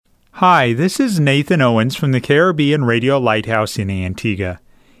Hi, this is Nathan Owens from the Caribbean Radio Lighthouse in Antigua.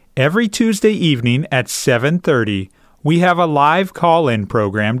 Every Tuesday evening at 7:30, we have a live call-in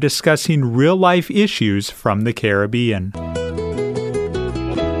program discussing real-life issues from the Caribbean.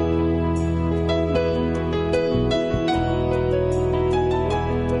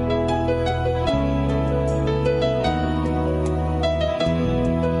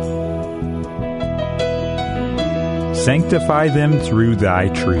 Sanctify them through thy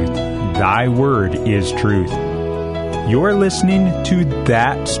truth. Thy word is truth. You're listening to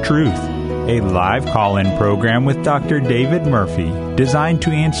That's Truth, a live call-in program with Dr. David Murphy, designed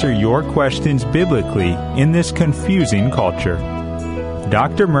to answer your questions biblically in this confusing culture.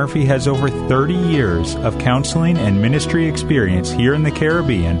 Dr. Murphy has over 30 years of counseling and ministry experience here in the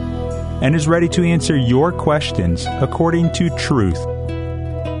Caribbean and is ready to answer your questions according to truth.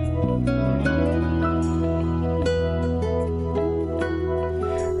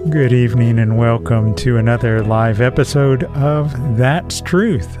 Good evening and welcome to another live episode of That's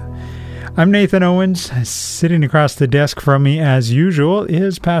Truth. I'm Nathan Owens. Sitting across the desk from me, as usual,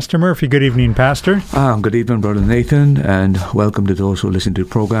 is Pastor Murphy. Good evening, Pastor. Good evening, Brother Nathan, and welcome to those who listen to the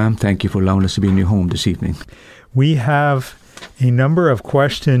program. Thank you for allowing us to be in your home this evening. We have a number of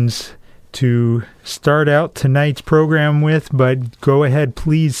questions to start out tonight's program with, but go ahead,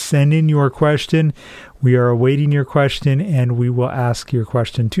 please send in your question. We are awaiting your question, and we will ask your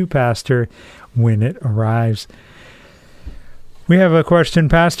question to Pastor when it arrives. We have a question,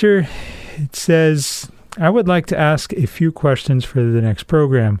 Pastor. It says, I would like to ask a few questions for the next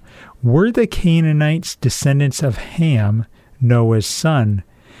program. Were the Canaanites descendants of Ham, Noah's son?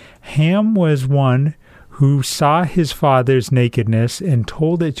 Ham was one who saw his father's nakedness and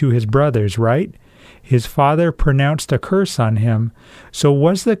told it to his brothers, right? His father pronounced a curse on him. So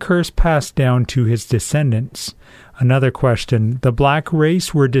was the curse passed down to his descendants? Another question. The black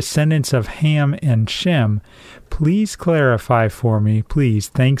race were descendants of Ham and Shem. Please clarify for me, please.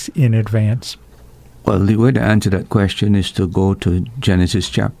 Thanks in advance. Well, the way to answer that question is to go to Genesis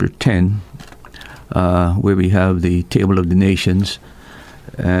chapter 10, where we have the table of the nations,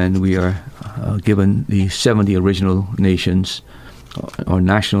 and we are given the 70 original nations or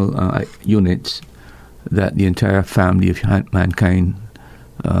national units that the entire family of mankind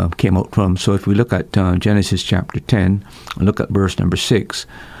came out from. So if we look at Genesis chapter 10, and look at verse number 6,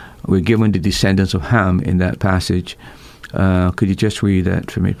 we're given the descendants of Ham in that passage. Could you just read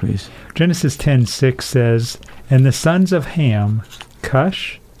that for me, please? Genesis 10:6 says, And the sons of Ham,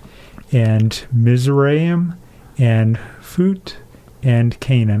 Cush, and Mizraim, and Phut, and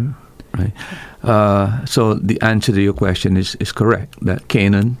Canaan. Right. So the answer to your question is correct, that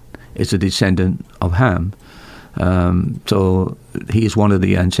Canaan is a descendant of Ham. So he is one of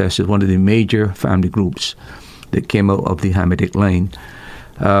the ancestors, one of the major family groups that came out of the Hamitic line.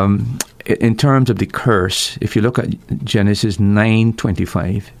 In terms of the curse, if you look at Genesis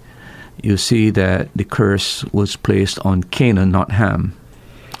 9:25, you see that the curse was placed on Canaan, not Ham.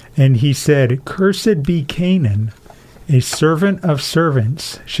 And he said, Cursed be Canaan, a servant of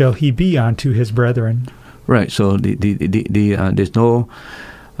servants shall he be unto his brethren. Right. So there's no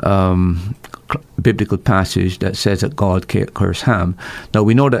biblical passage that says that God cursed Ham. Now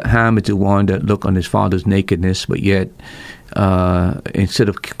we know that Ham is the one that looked on his father's nakedness, but yet instead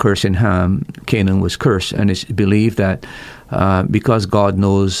of cursing Ham, Canaan was cursed, and it's believed that because God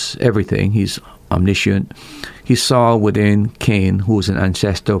knows everything, He's omniscient, He saw within Cain, who was an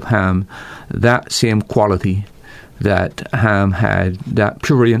ancestor of Ham, that same quality that Ham had, that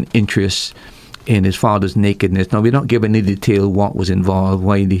prurient interest in his father's nakedness. Now, we're not given any detail what was involved,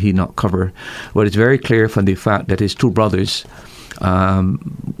 why did he not cover, but it's very clear from the fact that his two brothers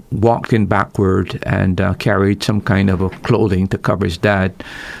walked in backward and carried some kind of a clothing to cover his dad,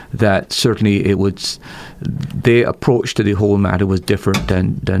 that certainly their approach to the whole matter was different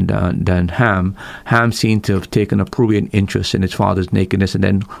than Ham. Ham seemed to have taken a prurient interest in his father's nakedness and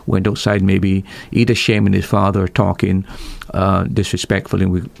then went outside, maybe either shaming his father or talking disrespectfully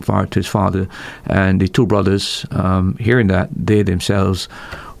with regard to his father. And the two brothers, hearing that, they themselves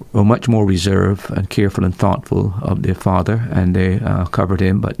were much more reserved and careful and thoughtful of their father, and they covered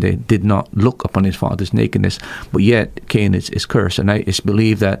him, but they did not look upon his father's nakedness. But yet Cain is cursed, and it's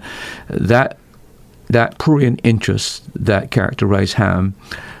believed that prurient interest that characterized Ham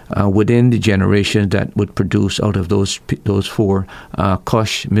within the generation that would produce out of those four,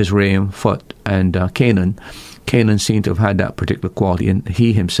 Cush, Mizraim, Phut, and Canaan. Canaan seemed to have had that particular quality, and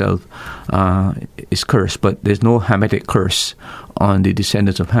he himself is cursed. But there's no Hamitic curse on the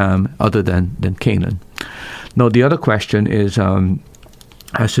descendants of Ham other than Canaan. Now, the other question is, by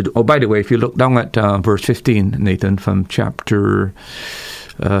the way, if you look down at verse 15, Nathan, from chapter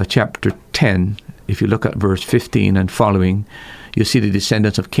chapter 10, if you look at verse 15 and following, you see the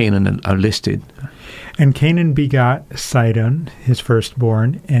descendants of Canaan are listed. And Canaan begot Sidon, his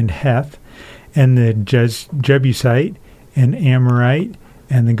firstborn, and Heth, and the Jebusite, and Amorite,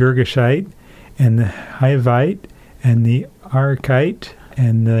 and the Girgashite, and the Hivite, and the Archite,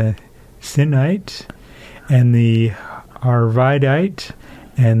 and the Sinite, and the Arvidite,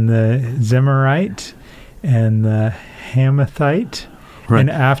 and the Zemarite, and the Hamathite. Right. And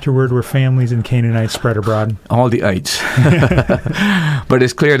afterward were families and Canaanites spread abroad. All the ites. But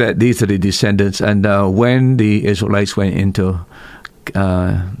it's clear that these are the descendants. And when the Israelites went into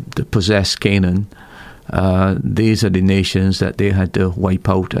to possess Canaan, these are the nations that they had to wipe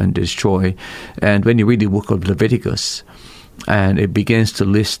out and destroy. And when you read the book of Leviticus, and it begins to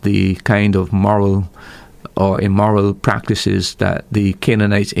list the kind of moral or immoral practices that the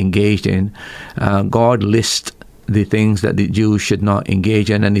Canaanites engaged in, God lists the things that the Jews should not engage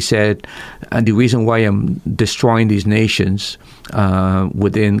in. And he said, and the reason why I'm destroying these nations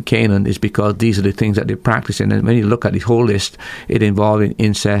within Canaan is because these are the things that they're practicing. And when you look at the whole list, it involved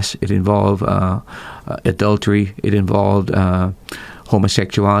incest, it involved adultery, it involved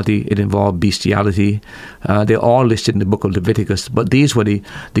homosexuality, it involved bestiality. They're all listed in the book of Leviticus. But these were the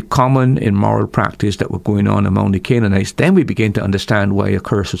common immoral practice that were going on among the Canaanites. Then we begin to understand why a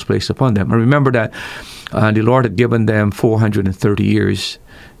curse was placed upon them. And remember that the Lord had given them 430 years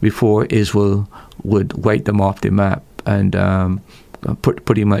before Israel would wipe them off the map. And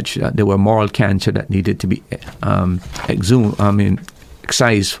pretty much there were moral cancer that needed to be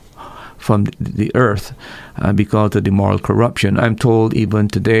excised from the earth because of the moral corruption. I'm told even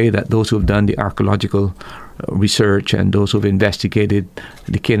today that those who have done the archaeological research and those who have investigated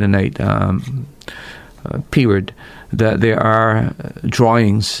the Canaanite period, that there are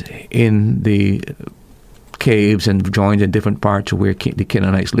drawings in the caves and drawings in different parts of where the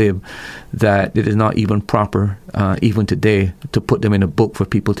Canaanites live, that it is not even proper, even today, to put them in a book for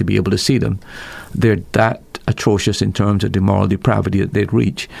people to be able to see them. They're that atrocious in terms of the moral depravity that they'd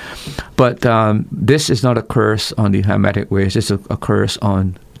reach. But this is not a curse on the Hamitic race. It's a curse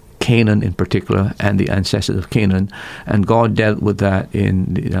on Canaan in particular and the ancestors of Canaan. And God dealt with that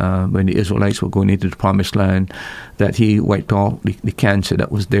when the Israelites were going into the Promised Land, that he wiped off the cancer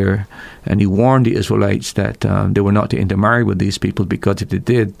that was there. And he warned the Israelites that they were not to intermarry with these people, because if they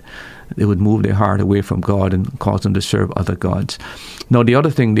did, they would move their heart away from God and cause them to serve other gods. Now, the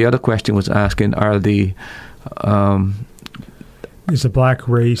other question was asking, are the is the black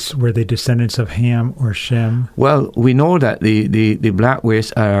race, were they descendants of Ham or Shem? Well, we know that the black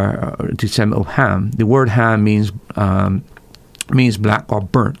race are descendants of Ham. The word Ham means black or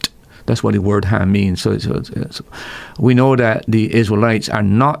burnt. That's what the word Ham means. So we know that the Israelites are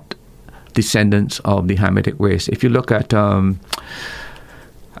not descendants of the Hamitic race. If you look at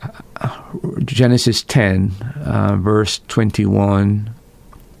Genesis 10, verse 21.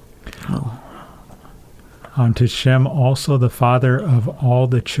 Unto Shem also, the father of all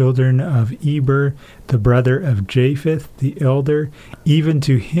the children of Eber, the brother of Japheth, the elder, even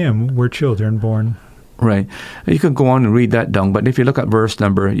to him were children born. Right. You can go on and read that down, but if you look at verse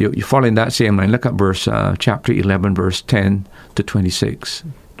number, you follow in that same line. Look at verse chapter 11, verse 10 to 26.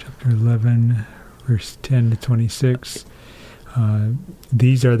 Chapter 11, verse 10 to 26.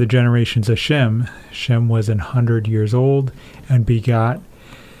 These are the generations of Shem. Shem was 100 years old and begot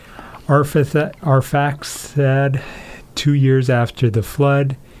Arphaxad 2 years after the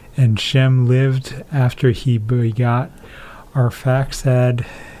flood, and Shem lived after he begot Arphaxad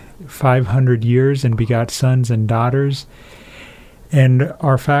 500 years and begot sons and daughters. And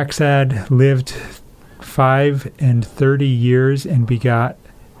Arphaxad lived 35 years and begot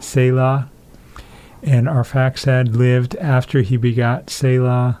Selah. And Arphaxad lived after he begot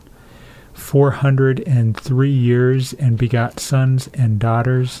Selah 403 years and begot sons and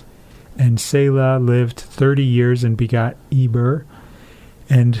daughters. And Selah lived 30 years and begot Eber.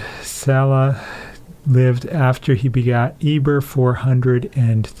 And Selah lived after he begot Eber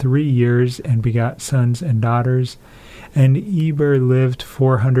 403 years and begot sons and daughters. And Eber lived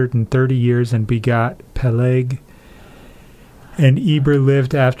 430 years and begot Peleg. And Eber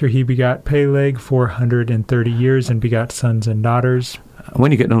lived after he begot Peleg 430 years and begot sons and daughters.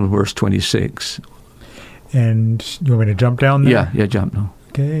 When you get down to verse 26. And you want me to jump down there? Yeah, jump now.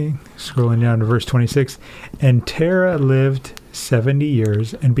 Okay, scrolling down to verse 26. And Terah lived 70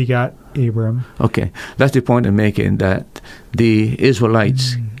 years and begot Abram. Okay, that's the point I'm making, that the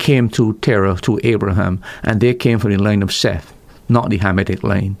Israelites came to Terah, to Abraham, and they came from the line of Seth, not the Hamitic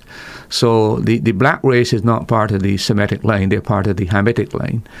line. So the black race is not part of the Semitic line, they're part of the Hamitic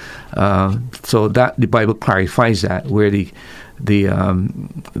line. So that the Bible clarifies that, where the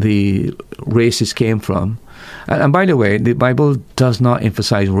races came from. And by the way, the Bible does not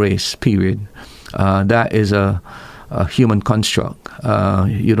emphasize race, period. That is a human construct.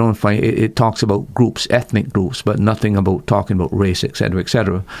 You don't find it talks about groups, ethnic groups, but nothing about talking about race, etc.,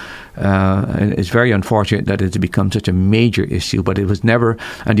 etc. And it's very unfortunate that it's become such a major issue, but it was never.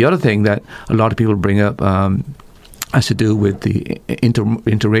 And the other thing that a lot of people bring up has to do with the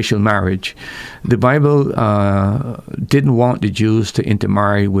interracial marriage. The Bible didn't want the Jews to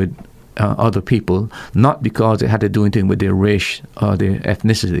intermarry with other people, not because it had to do anything with their race or their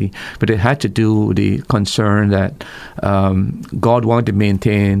ethnicity, but it had to do with the concern that God wanted to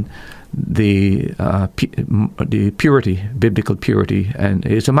maintain the purity, biblical purity, and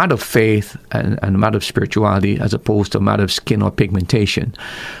it's a matter of faith and a matter of spirituality as opposed to a matter of skin or pigmentation,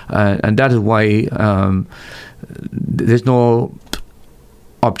 and that is why there's no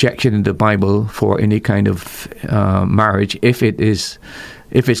objection in the Bible for any kind of marriage if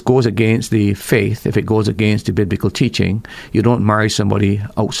it goes against the faith, if it goes against the biblical teaching. You don't marry somebody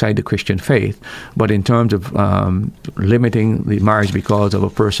outside the Christian faith. But in terms of limiting the marriage because of a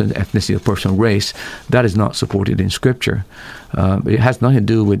person's ethnicity, a person's race, that is not supported in Scripture. It has nothing to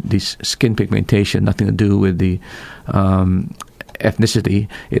do with this skin pigmentation, nothing to do with the ethnicity.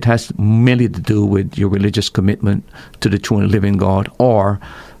 It has merely to do with your religious commitment to the true and living God, or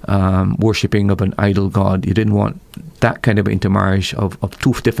worshipping of an idol god. You didn't want that kind of intermarriage of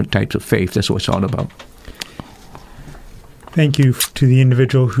two different types of faith. That's what it's all about. Thank you to the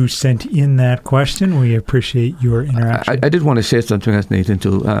individual who sent in that question. We appreciate your interaction. I did want to say something else, Nathan,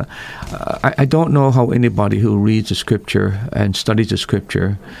 too. I don't know how anybody who reads the Scripture and studies the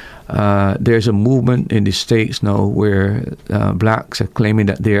Scripture, there's a movement in the States now where blacks are claiming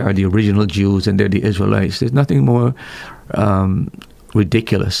that they are the original Jews and they're the Israelites. There's nothing more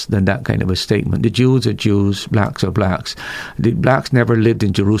ridiculous than that kind of a statement. The Jews are Jews, blacks are blacks. The blacks never lived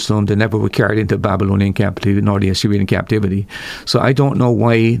in Jerusalem. They never were carried into Babylonian captivity nor the Assyrian captivity. So I don't know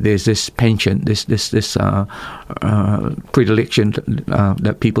why there's this penchant, this predilection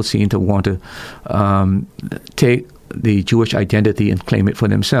that people seem to want to take the Jewish identity and claim it for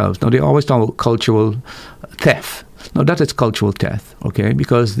themselves. Now, they always talk about cultural theft. No, that is cultural theft, okay?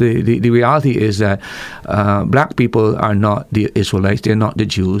 Because the reality is that black people are not the Israelites, they're not the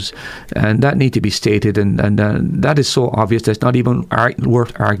Jews, and that needs to be stated, and that is so obvious that's not even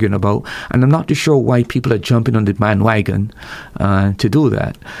worth arguing about, and I'm not too sure why people are jumping on the bandwagon to do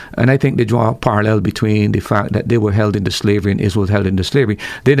that. And I think they draw a parallel between the fact that they were held into slavery and Israel was held into slavery.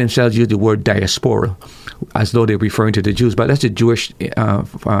 They themselves use the word diaspora as though they're referring to the Jews, but that's the Jewish,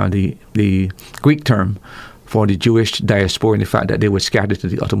 the Greek term for the Jewish diaspora, and the fact that they were scattered to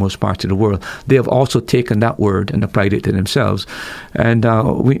the uttermost parts of the world. They have also taken that word and applied it to themselves. And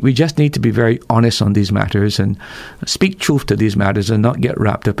we just need to be very honest on these matters and speak truth to these matters and not get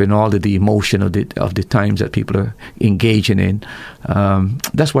wrapped up in all of the emotion of the times that people are engaging in.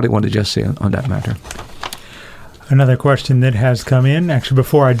 That's what I want to just say on that matter. Another question that has come in. Actually,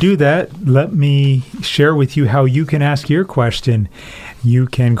 before I do that, let me share with you how you can ask your question. You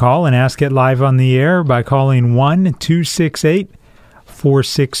can call and ask it live on the air by calling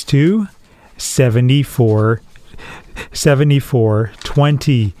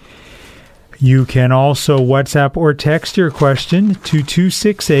 1-268-462-7420. You can also WhatsApp or text your question to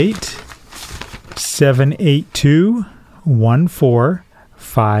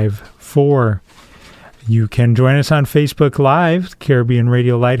 268-782-1454. You can join us on Facebook Live, Caribbean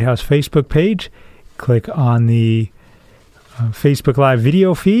Radio Lighthouse Facebook page. Click on the Facebook Live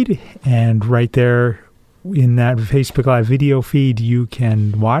video feed, and right there in that Facebook Live video feed, you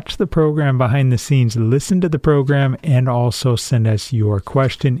can watch the program behind the scenes, listen to the program, and also send us your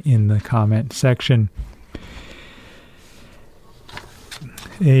question in the comment section.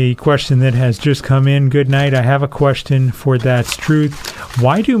 A question that has just come in. Good night. I have a question for That's Truth.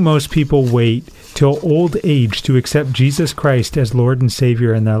 Why do most people wait till old age to accept Jesus Christ as Lord and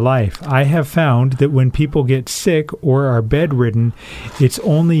Savior in their life? I have found that when people get sick or are bedridden, it's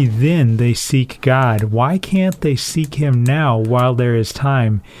only then they seek God. Why can't they seek Him now while there is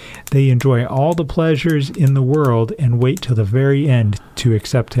time? They enjoy all the pleasures in the world and wait till the very end to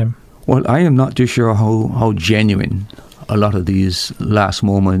accept Him. Well, I am not too sure how genuine a lot of these last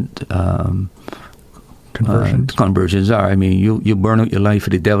moment conversions are. I mean, you burn out your life for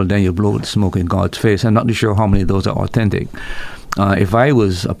the devil, then you blow the smoke in God's face. I'm not too sure how many of those are authentic. If I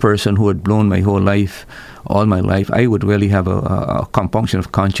was a person who had blown my whole life, all my life, I would really have a compunction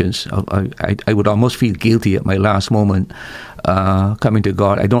of conscience. I would almost feel guilty at my last moment coming to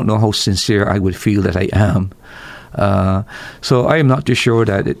God. I don't know how sincere I would feel that I am. So I am not too sure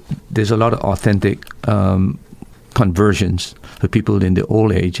that there's a lot of authentic conversions for people in the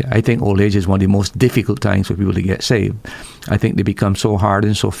old age. I think old age is one of the most difficult times for people to get saved. I think they become so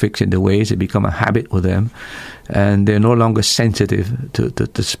hardened, so fixed in their ways, it become a habit with them, and they're no longer sensitive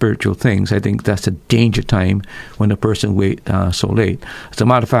to spiritual things. I think that's a danger time when a person waits so late. As a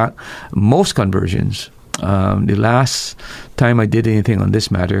matter of fact, most conversions, the last time I did anything on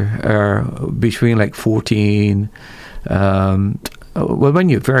this matter, are between like 14, when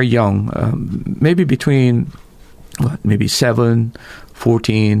you're very young, maybe between maybe 7,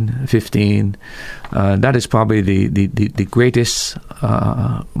 14, 15. That is probably the greatest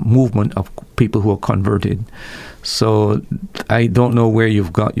movement of people who are converted. So I don't know where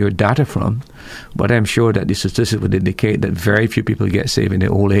you've got your data from, but I'm sure that the statistics would indicate that very few people get saved in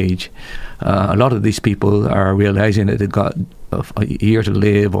their old age. A lot of these people are realizing that they've got a year to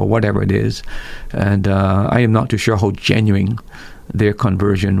live or whatever it is, and I am not too sure how genuine their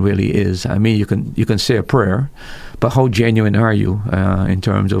conversion really is. I mean, you can say a prayer, but how genuine are you in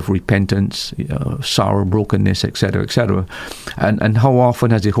terms of repentance, sorrow, brokenness, etc., etc.? And how often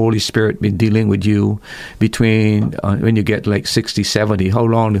has the Holy Spirit been dealing with you between when you get like 60, 70? How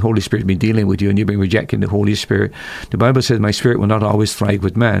long the Holy Spirit been dealing with you and you've been rejecting the Holy Spirit? The Bible says, my spirit will not always thrive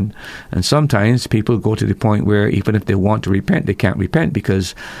with man. And sometimes people go to the point where even if they want to repent, they can't repent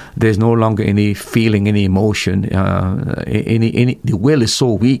because there's no longer any feeling, any emotion, the will is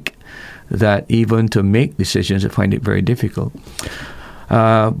so weak that even to make decisions, I find it very difficult.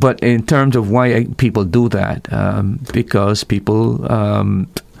 But in terms of why people do that, because people,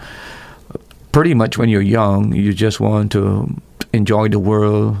 pretty much when you're young, you just want to enjoy the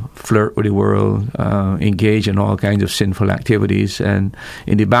world, flirt with the world, engage in all kinds of sinful activities. And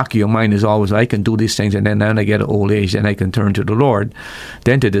in the back of your mind is always, I can do these things, and then when I get an old age, then I can turn to the Lord.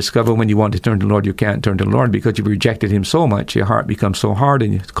 Then to discover when you want to turn to the Lord, you can't turn to the Lord because you've rejected Him so much. Your heart becomes so hard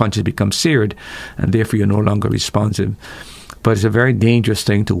and your conscience becomes seared, and therefore you're no longer responsive. But it's a very dangerous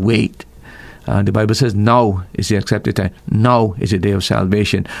thing to wait. The Bible says now is the accepted time. Now is the day of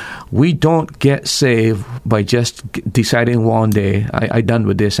salvation. We don't get saved by just deciding one day, I'm done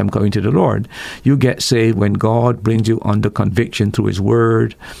with this, I'm going to the Lord. You get saved when God brings you under conviction through His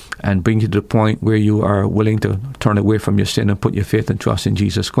Word and brings you to the point where you are willing to turn away from your sin and put your faith and trust in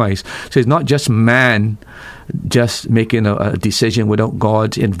Jesus Christ. So it's not just man just making a decision without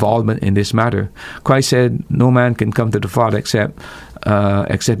God's involvement in this matter. Christ said no man can come to the Father except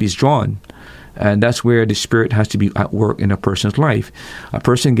he's drawn. And that's where the Spirit has to be at work in a person's life. A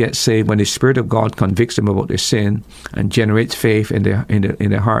person gets saved when the Spirit of God convicts them about their sin and generates faith in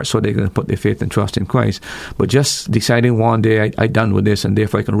their heart, so they can put their faith and trust in Christ. But just deciding one day, I'm done with this, and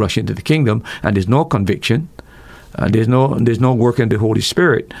therefore I can rush into the kingdom, and there's no conviction, there's no work in the Holy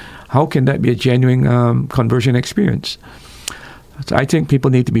Spirit. How can that be a genuine conversion experience? So I think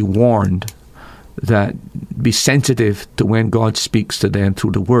people need to be warned, that be sensitive to when God speaks to them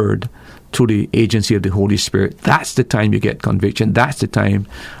through the Word, through the agency of the Holy Spirit. That's the time you get conviction. That's the time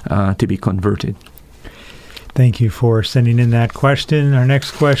to be converted. Thank you for sending in that question. Our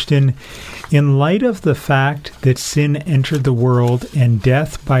next question: in light of the fact that sin entered the world and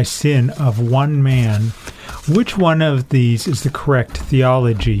death by sin of one man, which one of these is the correct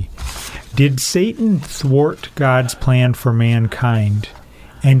theology? Did Satan thwart God's plan for mankind?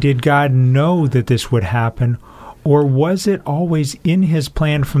 And did God know that this would happen? Or was it always in His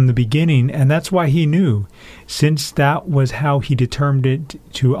plan from the beginning, and that's why He knew, since that was how He determined it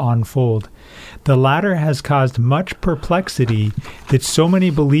to unfold? The latter has caused much perplexity that so many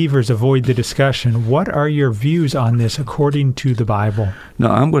believers avoid the discussion. What are your views on this according to the Bible?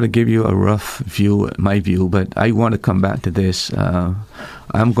 Now, I'm going to give you a rough view, my view, but I want to come back to this.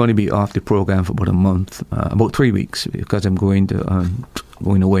 I'm going to be off the program for about a month, about 3 weeks, because I'm going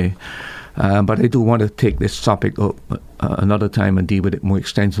away. But I do want to take this topic up another time and deal with it more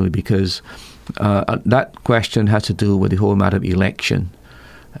extensively, because that question has to do with the whole matter of election.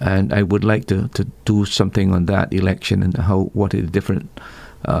 And I would like to do something on that election and what are the different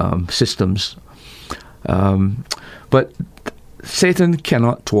systems. But Satan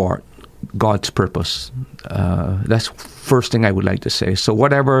cannot thwart God's purpose. That's the first thing I would like to say. So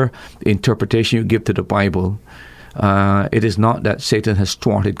whatever interpretation you give to the Bible, it is not that Satan has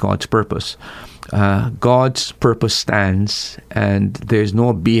thwarted God's purpose. God's purpose stands, and there's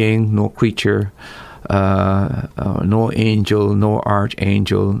no being, no creature, no angel, no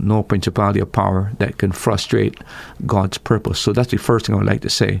archangel, no principality of power that can frustrate God's purpose. So that's the first thing I would like to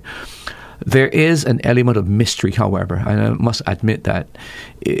say. There is an element of mystery, however, and I must admit that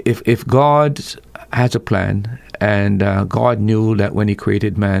if God has a plan And God knew that when he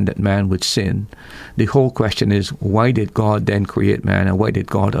created man, that man would sin. The whole question is, why did God then create man, and why did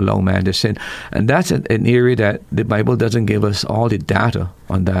God allow man to sin? And that's an area that the Bible doesn't give us all the data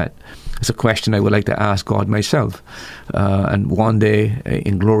on that. It's a question I would like to ask God myself. And one day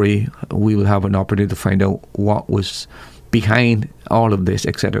in glory, we will have an opportunity to find out what was behind all of this,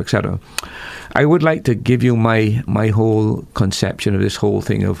 etc., etc. I would like to give you my whole conception of this whole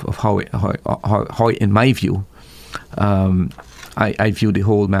thing of how in my view, I view the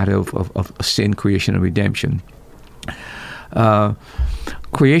whole matter of sin, creation, and redemption.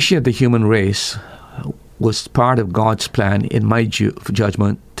 Creation of the human race was part of God's plan, in my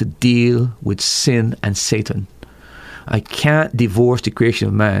judgment, to deal with sin and Satan. I can't divorce the creation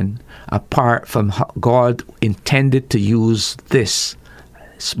of man apart from how God intended to use this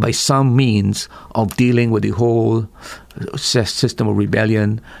by some means of dealing with the whole system of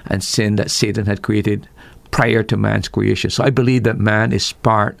rebellion and sin that Satan had created prior to man's creation. So I believe that man is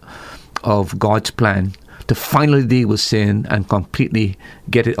part of God's plan to finally deal with sin and completely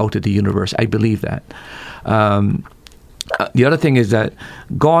get it out of the universe. I believe that. The other thing is that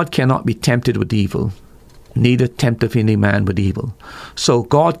God cannot be tempted with evil, neither tempteth any man with evil. So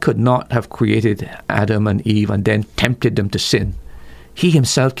God could not have created Adam and Eve and then tempted them to sin. He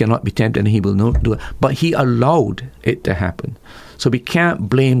himself cannot be tempted, and he will not do it. But he allowed it to happen. So we can't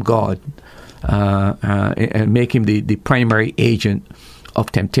blame God and make him the primary agent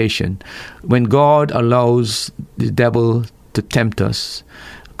of temptation. When God allows the devil to tempt us,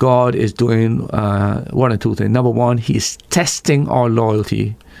 God is doing one or two things. Number one, he's testing our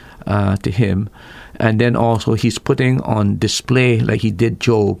loyalty to him. And then also he's putting on display, like he did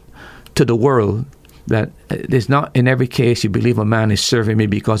Job, to the world, that there's not in every case you believe a man is serving me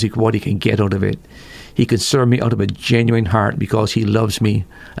because what he can get out of it. He can serve me out of a genuine heart because he loves me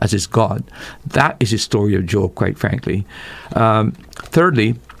as his God. That is the story of Job, quite frankly.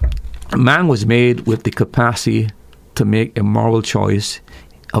 Thirdly, man was made with the capacity to make a moral choice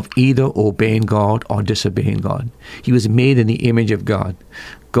of either obeying God or disobeying God. He was made in the image of God.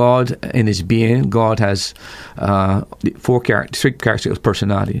 God, in his being, God has three characteristics of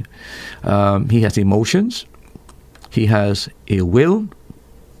personality. He has emotions, he has a will,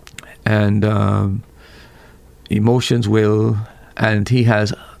 and emotions, will, and he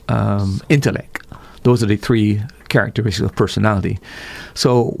has intellect. Those are the three characteristics of personality.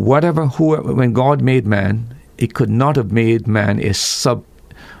 So when God made man, he could not have made man a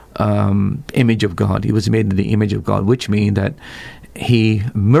image of God. He was made in the image of God, which means that he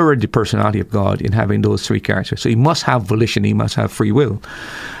mirrored the personality of God in having those three characters. So he must have volition, he must have free will.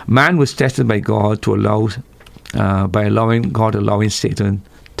 Man was tested by God allowing Satan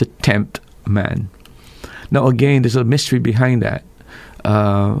to tempt man. Now again, there's a mystery behind that.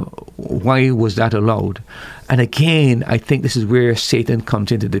 Why was that allowed? And again, I think this is where Satan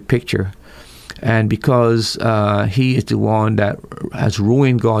comes into the picture. And because he is the one that has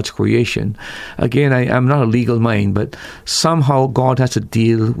ruined God's creation. Again, I'm not a legal mind, but somehow God has to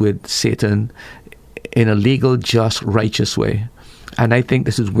deal with Satan in a legal, just, righteous way. And I think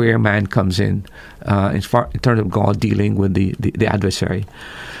this is where man comes in terms of God dealing with the adversary.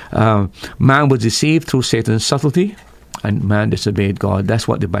 Man was deceived through Satan's subtlety, and man disobeyed God. That's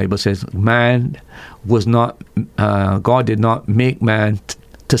what the Bible says. God did not make man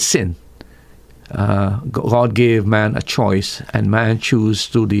to sin. God gave man a choice, and man chose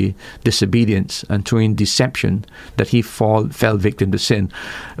through the disobedience and through deception that he fell victim to sin.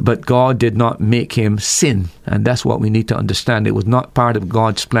 But God did not make him sin, and that's what we need to understand. It was not part of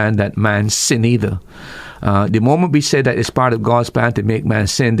God's plan that man sin either. The moment we say that it's part of God's plan to make man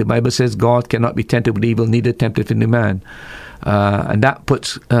sin, the Bible says God cannot be tempted with evil, neither tempteth any man. And that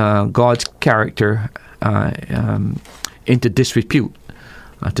puts God's character into disrepute.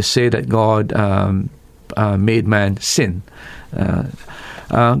 To say that God made man sin.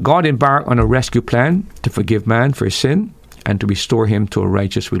 God embarked on a rescue plan to forgive man for his sin and to restore him to a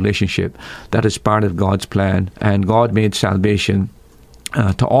righteous relationship. That is part of God's plan. And God made salvation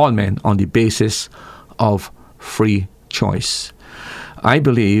to all men on the basis of free choice. I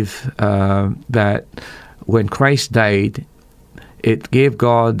believe that when Christ died, it gave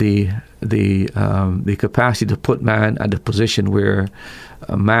God the capacity to put man at the position where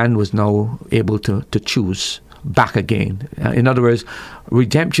man was now able to choose back again. In other words,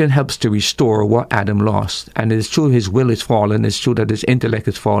 redemption helps to restore what Adam lost. And it's true his will is fallen, it's true that his intellect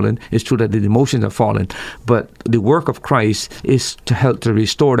is fallen, it's true that his emotions are fallen. But the work of Christ is to help to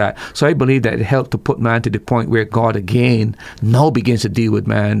restore that. So I believe that it helped to put man to the point where God again now begins to deal with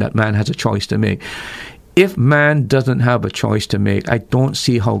man, that man has a choice to make. if man doesn't have a choice to make, I don't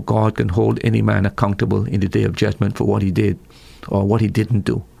see how God can hold any man accountable in the day of judgment for what he did or what he didn't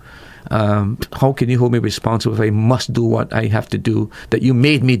do. How can you hold me responsible if I must do what I have to do that you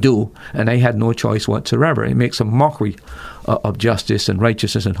made me do and I had no choice whatsoever? It makes a mockery of justice and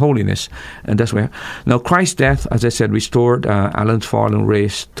righteousness and holiness. And that's where now Christ's death, as I said, restored Alan's fallen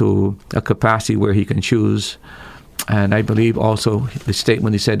race to a capacity where he can choose. And I believe also the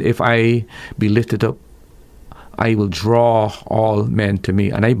statement he said, if I be lifted up, I will draw all men to me.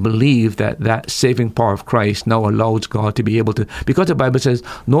 And I believe that saving power of Christ now allows God to be able to, because the Bible says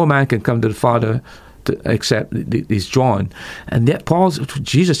no man can come to the Father except he's drawn. And yet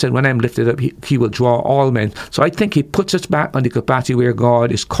Jesus said, when I'm lifted up, he will draw all men. So I think he puts us back on the capacity where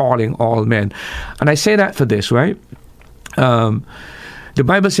God is calling all men. And I say that for this, right? The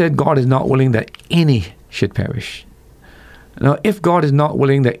Bible said God is not willing that any should perish. Now, if God is not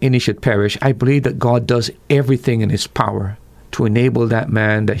willing that any should perish, I believe that God does everything in his power to enable that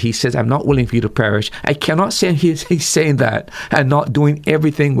man that he says, I'm not willing for you to perish. I cannot say he's saying that and not doing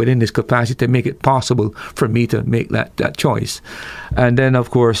everything within his capacity to make it possible for me to make that choice. And then, of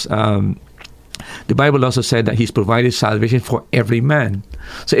course, the Bible also said that he's provided salvation for every man.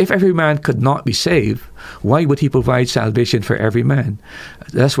 So if every man could not be saved, why would he provide salvation for every man?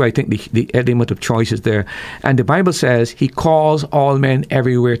 That's why I think the element of choice is there. And the Bible says he calls all men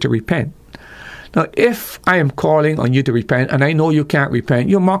everywhere to repent. Now, if I am calling on you to repent and I know you can't repent,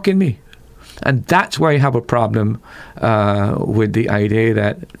 you're mocking me. And that's where I have a problem with the idea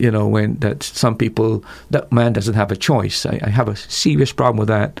that, that some people, that man doesn't have a choice. I have a serious problem with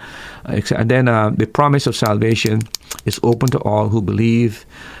that. And then the promise of salvation is open to all who believe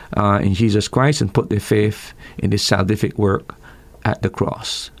in Jesus Christ and put their faith in the salvific work at the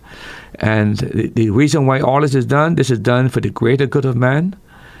cross. And the reason why all this is done for the greater good of man.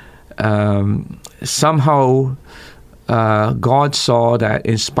 Somehow God saw that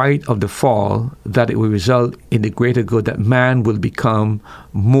in spite of the fall, that it will result in the greater good, that man will become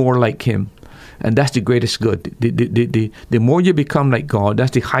more like him. And that's the greatest good. The more you become like God,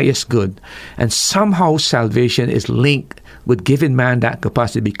 that's the highest good. And somehow salvation is linked with giving man that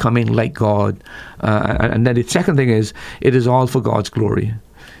capacity of becoming like God. And then the second thing is, it is all for God's glory.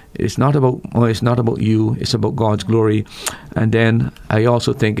 It's not about you. It's about God's glory. And then I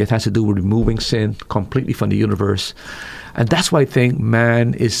also think it has to do with removing sin completely from the universe. And that's why I think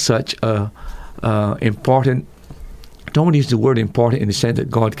man is such a important. I don't want to use the word important in the sense that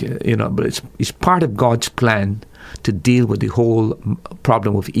God, but it's part of God's plan to deal with the whole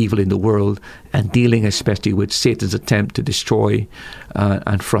problem of evil in the world, and dealing especially with Satan's attempt to destroy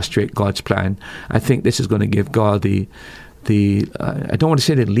and frustrate God's plan. I think this is going to give God the I don't want to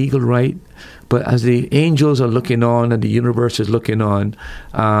say the legal right, but as the angels are looking on and the universe is looking on,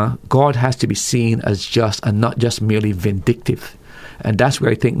 God has to be seen as just and not just merely vindictive. And that's where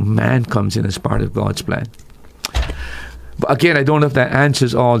I think man comes in as part of God's plan. But again, I don't know if that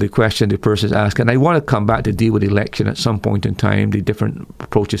answers all the question the person is asking. I want to come back to deal with election at some point in time, the different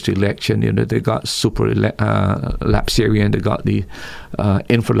approaches to election. They got super-lapsarian, they got the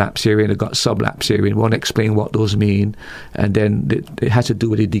infralapsarian, they got sublapsarian. We want to explain what those mean. And then it has to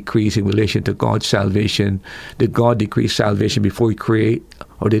do with the decrease in relation to God's salvation. Did God decrease salvation before he create,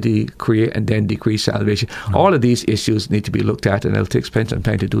 or did he create and then decrease salvation? Mm-hmm. All of these issues need to be looked at, and I'll spend some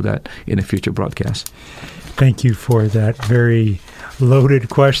time to do that in a future broadcast. Thank you for that very loaded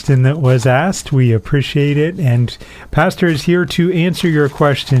question that was asked. We appreciate it. And Pastor is here to answer your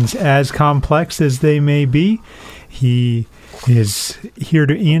questions, as complex as they may be. He is here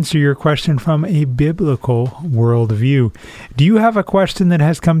to answer your question from a biblical worldview. Do you have a question that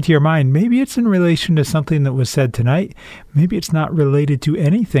has come to your mind? Maybe it's in relation to something that was said tonight. Maybe it's not related to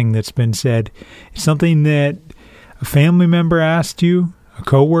anything that's been said. It's something that a family member asked you, a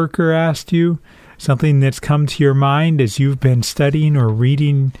coworker asked you, something that's come to your mind as you've been studying or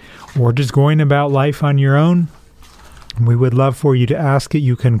reading or just going about life on your own. We would love for you to ask it.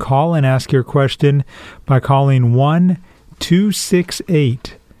 You can call and ask your question by calling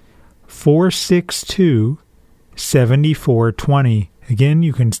 1-268-462-7420. Again,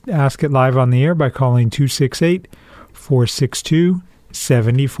 you can ask it live on the air by calling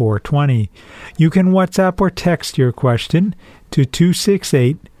 268-462-7420. You can WhatsApp or text your question to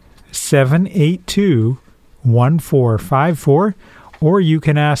 268-782-1454, or you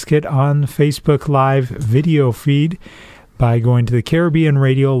can ask it on Facebook Live video feed by going to the Caribbean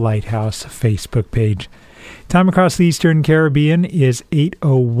Radio Lighthouse Facebook page. Time across the Eastern Caribbean is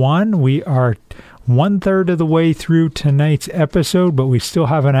 8:01. We are 1/3 of the way through tonight's episode, but we still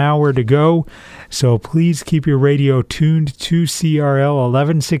have an hour to go. So please keep your radio tuned to CRL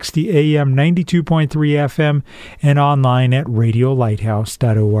 1160 AM, 92.3 FM, and online at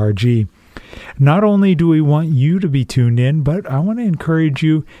radiolighthouse.org. Not only do we want you to be tuned in, but I want to encourage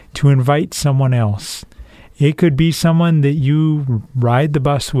you to invite someone else. It could be someone that you ride the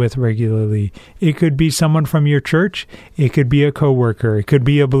bus with regularly. It could be someone from your church. It could be a coworker. It could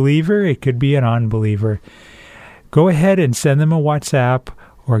be a believer. It could be an unbeliever. Go ahead and send them a WhatsApp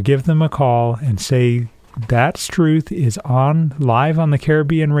or give them a call and say, That's Truth is on live on the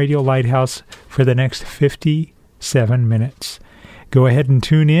Caribbean Radio Lighthouse for the next 57 minutes. Go ahead and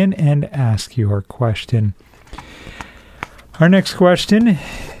tune in and ask your question. Our next question,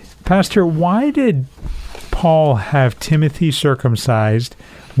 Pastor, why did Paul have Timothy circumcised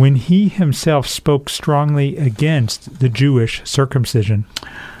when he himself spoke strongly against the Jewish circumcision?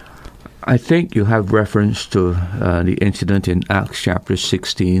 I think you have reference to the incident in Acts chapter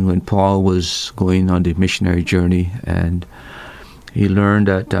 16 when Paul was going on the missionary journey, and he learned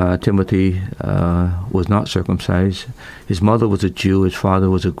that Timothy was not circumcised. His mother was a Jew, his father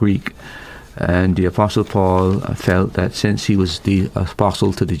was a Greek. And the Apostle Paul felt that since he was the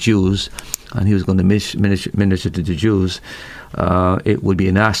apostle to the Jews and he was going to minister to the Jews, it would be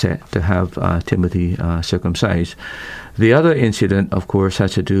an asset to have Timothy circumcised. The other incident, of course,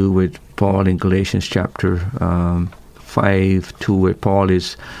 has to do with Paul in Galatians chapter 5:2, where Paul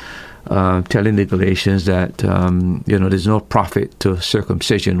is telling the Galatians that, there's no profit to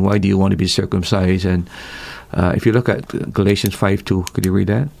circumcision. Why do you want to be circumcised? And if you look at Galatians 5:2, could you read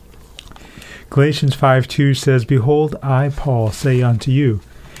that? Galatians 5:2 says, Behold, I, Paul, say unto you,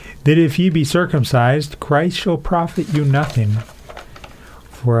 that if ye be circumcised, Christ shall profit you nothing.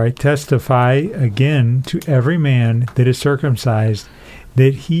 For I testify again to every man that is circumcised,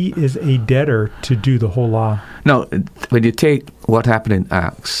 that he is a debtor to do the whole law. Now, when you take what happened in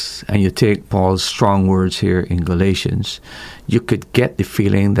Acts, and you take Paul's strong words here in Galatians, you could get the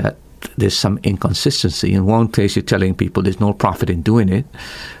feeling that there's some inconsistency. In one place, you're telling people there's no profit in doing it,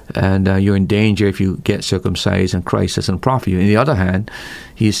 and you're in danger if you get circumcised and Christ doesn't profit you. On the other hand,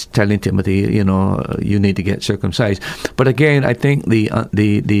 he's telling Timothy, you need to get circumcised. But again, I think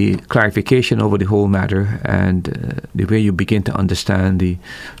the clarification over the whole matter and the way you begin to understand the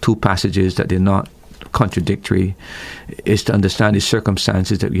two passages that they're not contradictory is to understand the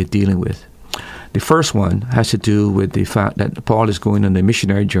circumstances that we're dealing with. The first one has to do with the fact that Paul is going on a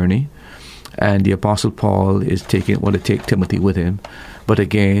missionary journey, and the Apostle Paul is want to take Timothy with him. But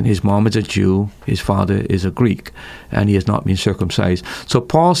again, his mom is a Jew, his father is a Greek, and he has not been circumcised. So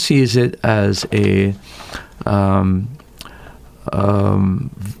Paul sees it as a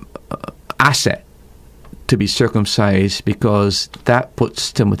asset to be circumcised because that puts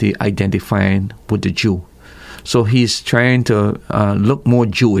Timothy identifying with the Jew. So he's trying to look more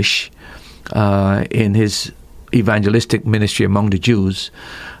Jewish in his evangelistic ministry among the Jews,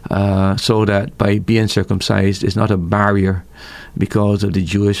 so that by being circumcised is not a barrier because of the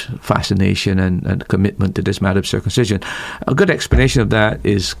Jewish fascination and commitment to this matter of circumcision. A good explanation of that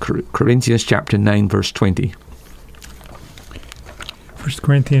is Corinthians chapter 9, verse 20. 1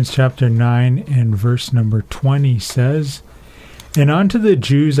 Corinthians chapter 9 and verse number 20 says, And unto the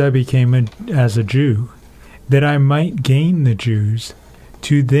Jews I became as a Jew, that I might gain the Jews.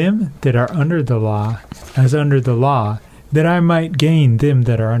 To them that are under the law, as under the law, that I might gain them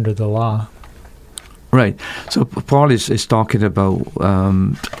that are under the law. Right. So Paul is talking about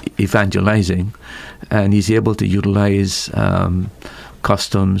evangelizing, and he's able to utilize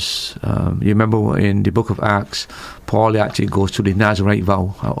customs. You remember in the book of Acts, Paul actually goes to the Nazarite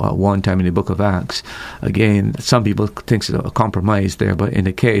vow at one time in the book of Acts. Again, some people think it's a compromise there, but in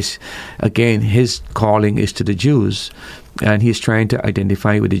the case, again, his calling is to the Jews, and he's trying to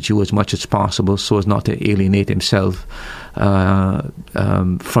identify with the Jew as much as possible so as not to alienate himself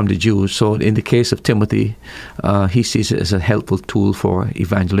from the Jews. So in the case of Timothy, he sees it as a helpful tool for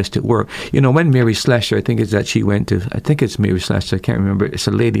evangelistic work. When Mary Slessor, I think it's Mary Slessor, I can't remember, it's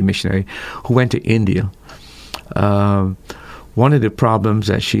a lady missionary who went to India. One of the problems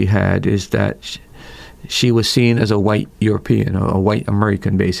that she had is that she was seen as a white European or a white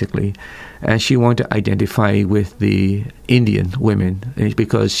American, basically, and she wanted to identify with the Indian women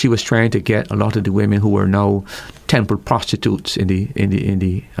because she was trying to get a lot of the women who were now temple prostitutes in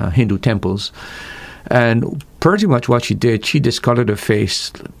the Hindu temples. And pretty much what she did, she discolored her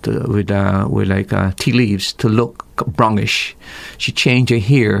face with tea leaves to look brownish. She changed her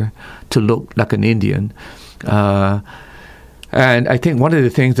hair to look like an Indian. And I think one of the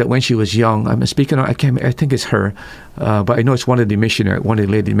things that when she was young, I think it's her, but I know it's one of the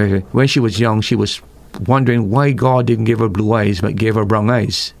lady missionary. When she was young, she was wondering why God didn't give her blue eyes, but gave her brown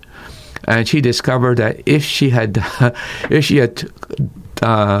eyes. And she discovered that if she had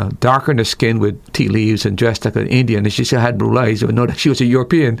darkened her skin with tea leaves and dressed like an Indian, and she still had blue eyes, they would know that she was a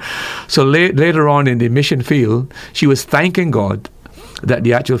European. So later on in the mission field, she was thanking God that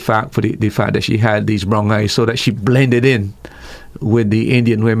the actual fact for the fact that she had these brown eyes, so that she blended in with the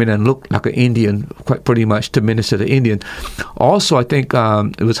Indian women and looked like an Indian, quite pretty much, to minister to Indian. Also, I think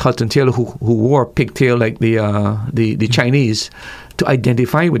it was Hudson Taylor who wore a pigtail like the Chinese to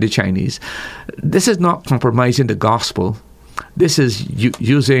identify with the Chinese. This is not compromising the gospel. This is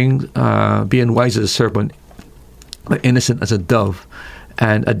using being wise as a serpent, but innocent as a dove,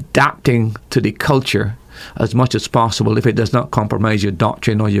 and adapting to the culture as much as possible if it does not compromise your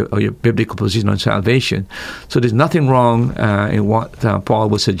doctrine or your biblical position on salvation. So there's nothing wrong in what Paul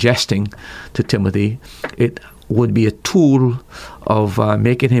was suggesting to Timothy. It would be a tool of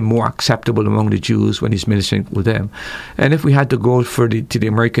making him more acceptable among the Jews when he's ministering with them. And if we had to go to the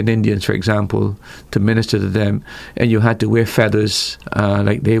American Indians, for example, to minister to them, and you had to wear feathers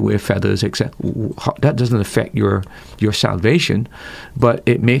like they wear feathers, that doesn't affect your salvation, but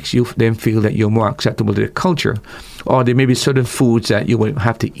it makes them feel that you're more acceptable to their culture. Or there may be certain foods that you will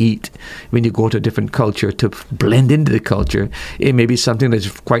have to eat when you go to a different culture to blend into the culture. It may be something that's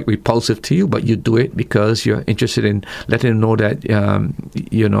quite repulsive to you, but you do it because you're interested in letting them know that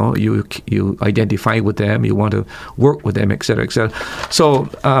you identify with them, you want to work with them, etc., etc. So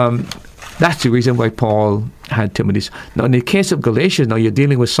that's the reason why Paul had Timothy. Now, in the case of Galatians, now you're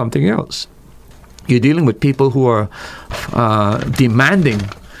dealing with something else. You're dealing with people who are demanding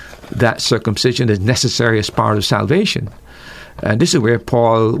that circumcision is necessary as part of salvation. And this is where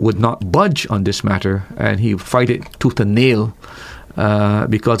Paul would not budge on this matter, and he would fight it tooth and nail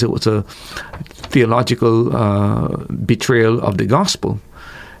because it was a theological betrayal of the gospel.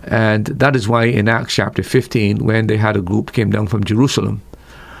 And that is why in Acts chapter 15, when they had a group came down from Jerusalem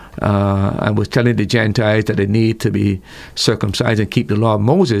and was telling the Gentiles that they need to be circumcised and keep the law of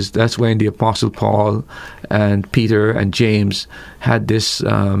Moses, that's when the Apostle Paul and Peter and James had this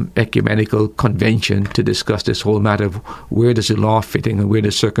ecumenical convention to discuss this whole matter of where does the law fit in and where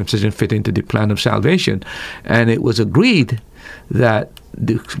does circumcision fit into the plan of salvation. And it was agreed that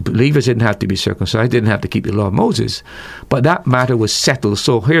the believers didn't have to be circumcised, didn't have to keep the law of Moses. But that matter was settled.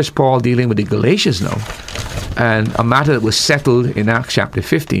 So here's Paul dealing with the Galatians now. And a matter that was settled in Acts chapter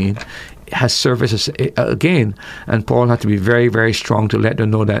 15 has surfaced again. And Paul had to be very, very strong to let them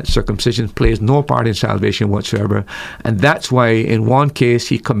know that circumcision plays no part in salvation whatsoever. And that's why in one case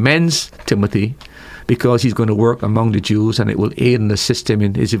he commends Timothy, because he's going to work among the Jews and it will aid and assist him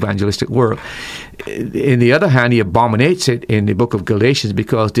in his evangelistic work. In the other hand, he abominates it in the book of Galatians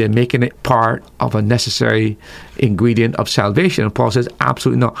because they're making it part of a necessary ingredient of salvation. And Paul says,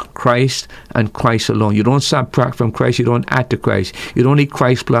 absolutely not. Christ and Christ alone. You don't subtract from Christ. You don't add to Christ. You don't need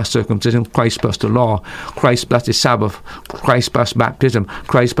Christ plus circumcision, Christ plus the law, Christ plus the Sabbath, Christ plus baptism,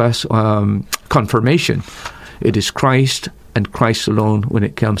 Christ plus confirmation. It is Christ and Christ alone when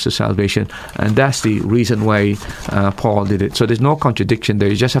it comes to salvation. And that's the reason why Paul did it. So there's no contradiction there.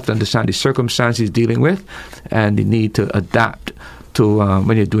 You just have to understand the circumstances he's dealing with and the need to adapt to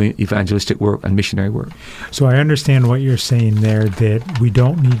when you're doing evangelistic work and missionary work. So I understand what you're saying there, that we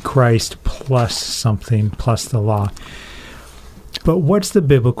don't need Christ plus something, plus the law. But what's the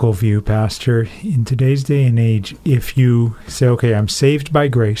biblical view, Pastor, in today's day and age, if you say, okay, I'm saved by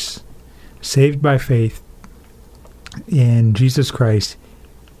grace, saved by faith in Jesus Christ,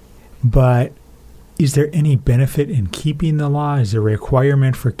 but is there any benefit in keeping the law? Is there a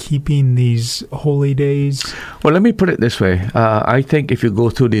requirement for keeping these holy days? Well, let me put it this way. I think if you go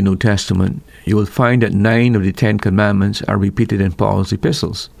through the New Testament, you will find that 9 of the 10 commandments are repeated in Paul's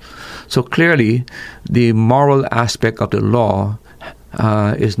epistles. So clearly, the moral aspect of the law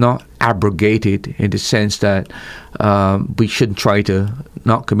is not abrogated in the sense that we shouldn't try to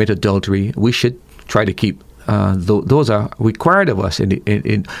not commit adultery. We should try to keep those are required of us,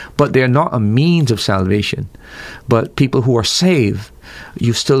 but they're not a means of salvation. But people who are saved,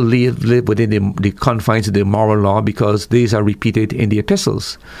 you still live within the confines of the moral law because these are repeated in the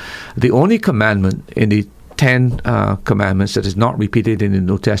epistles. The only commandment in the 10 commandments that is not repeated in the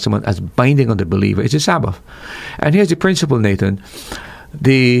New Testament as binding on the believer is the Sabbath. And here's the principle, Nathan.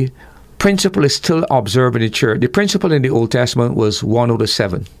 The principle is still observed in the church. The principle in the Old Testament was 1 out of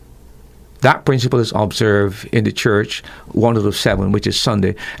 7. That principle is observed in the church 1 out of 7, which is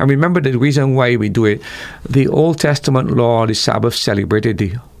Sunday. And remember the reason why we do it. The Old Testament law, the Sabbath, celebrated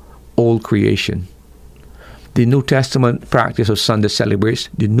the old creation. the New Testament practice of Sunday celebrates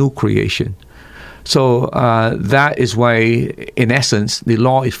the new creation. So that is why, in essence, the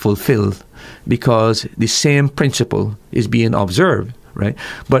law is fulfilled, because the same principle is being observed, right?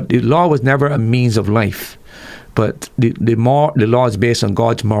 But the law was never a means of life. But the law is based on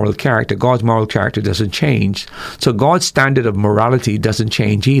God's moral character. God's moral character doesn't change. So God's standard of morality doesn't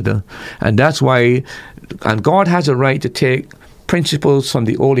change either. And that's why, and God has a right to take principles from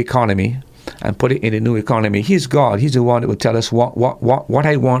the old economy and put it in the new economy. He's God. He's the one that will tell us what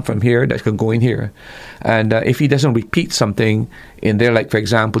I want from here that can go in here. And if he doesn't repeat something in there, like, for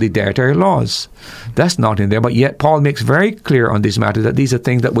example, the dietary laws, that's not in there. But yet Paul makes very clear on this matter that these are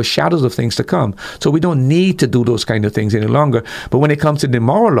things that were shadows of things to come. So we don't need to do those kind of things any longer. But when it comes to the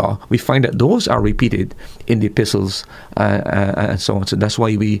moral law, we find that those are repeated in the epistles and so on. So that's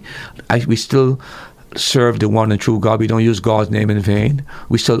why we still serve the one and true God. We don't use God's name in vain.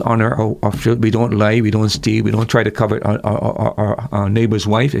 We still honor our children. We don't lie. We don't steal. We don't try to covet our neighbor's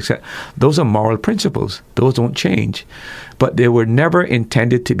wife. Except those are moral principles. Those don't change. But they were never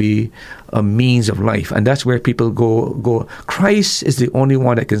intended to be a means of life. And that's where people go. Christ is the only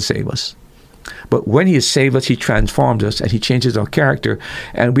one that can save us. But when he has saved us, he transforms us and he changes our character,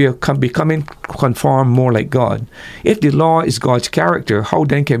 and we are becoming conformed more like God. If the law is God's character, how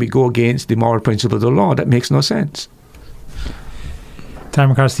then can we go against the moral principle of the law? That makes no sense. Time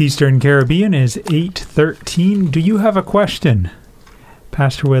across the Eastern Caribbean is 8:13. Do you have a question?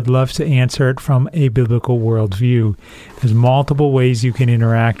 Pastor would love to answer it from a biblical worldview. There's multiple ways you can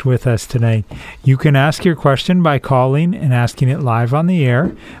interact with us tonight. You can ask your question by calling and asking it live on the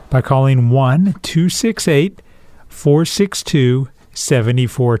air by calling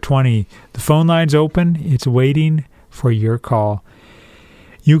 1-268-462-7420. The phone line's open. It's waiting for your call.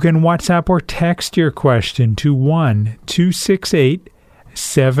 You can WhatsApp or text your question to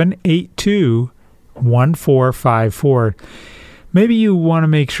 1-268-782-1454. Maybe you want to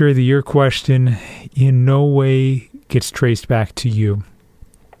make sure that your question in no way gets traced back to you.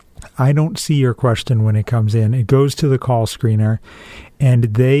 I don't see your question when it comes in. It goes to the call screener,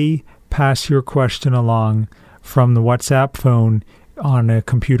 and they pass your question along from the WhatsApp phone on a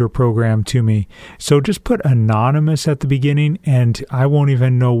computer program to me. So just put anonymous at the beginning, and I won't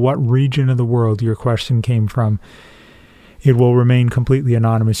even know what region of the world your question came from. It will remain completely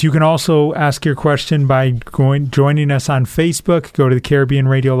anonymous. You can also ask your question by joining us on Facebook. Go to the Caribbean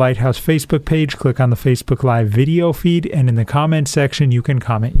Radio Lighthouse Facebook page, click on the Facebook Live video feed, and in the comment section, you can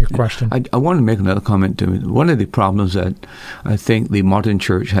comment your question. I want to make another comment to it. One of the problems that I think the modern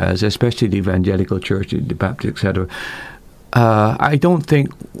church has, especially the evangelical church, the Baptist, etc., I don't think,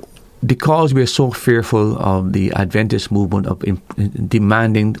 because we're so fearful of the Adventist movement of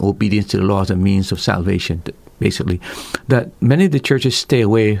demanding obedience to the law as a means of salvation, basically, that many of the churches stay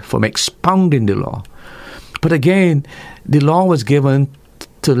away from expounding the law. But again, the law was given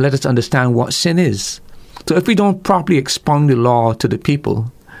to let us understand what sin is. So if we don't properly expound the law to the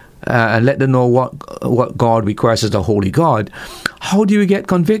people and let them know what God requires as a holy God, how do you get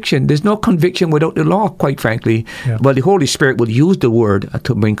conviction? There's no conviction without the law, quite frankly. Yeah. But the Holy Spirit will use the word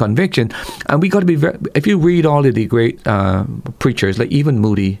to bring conviction. And we got to be very, if you read all of the great preachers, like even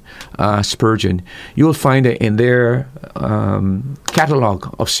Moody, Spurgeon, you'll find that in their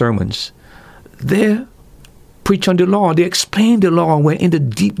catalog of sermons, they preach on the law. They explained the law and went into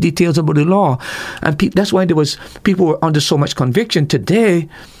deep details about the law. And that's why people were under so much conviction. Today,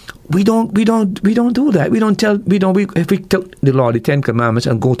 we don't do that. If we took the law, the Ten Commandments,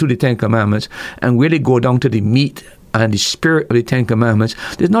 and go through the Ten Commandments and really go down to the meat and the spirit of the Ten Commandments,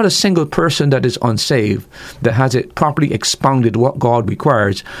 there's not a single person that is unsaved that has it properly expounded what God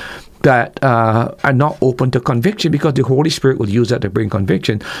requires, that are not open to conviction, because the Holy Spirit will use that to bring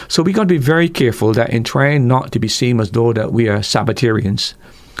conviction. So we got to be very careful that in trying not to be seen as though that we are Sabbatarians,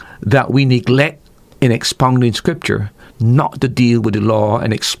 that we neglect in expounding Scripture not to deal with the law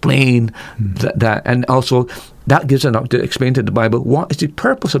and explain that. And also, that gives us to explain to the Bible, what is the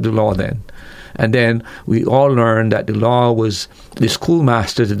purpose of the law then? And then we all learn that the law was the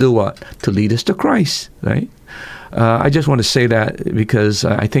schoolmaster to do what? To lead us to Christ, right? I just want to say that because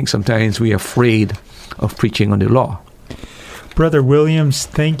I think sometimes we are afraid of preaching on the law. Brother Williams,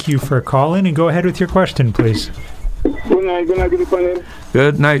 thank you for calling, and go ahead with your question, please. Good night, good panel.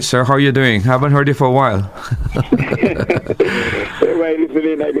 Good night, sir. How are you doing? Haven't heard you for a while.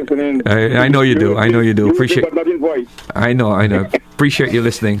 I know you do. Appreciate. I know. Appreciate you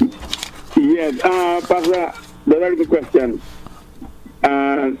listening. Yes, Pastor, there is a question.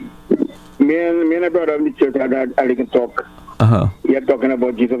 Me and a brother of the church had a little talk. We are talking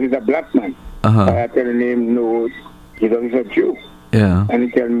about Jesus is a black man. I tell him, no, Jesus is a Jew. Yeah. And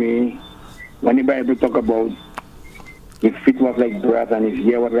he tell me, when the Bible talk about his feet was like brass and his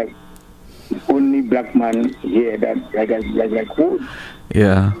hair was like only black man hair that like wood.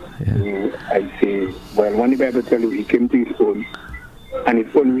 Yeah. I say, well, when the Bible tell you he came to his own, and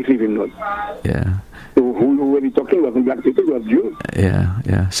his own received him not. Yeah. So who were we talking about? Black people, it was Jews.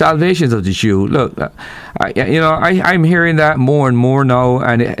 Yeah. Salvation of the Jew. Look, I'm hearing that more and more now,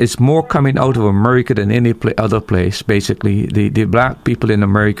 and it's more coming out of America than any other place. Basically, the black people in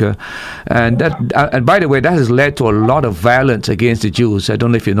America, and that. And by the way, that has led to a lot of violence against the Jews. I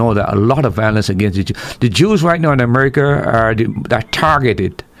don't know if you know that. A lot of violence against the Jews. The Jews right now in America are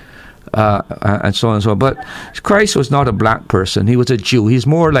targeted. And so on and so on. But Christ was not a black person. He was a Jew. He's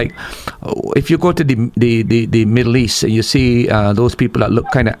more like, if you go to the Middle East and you see those people that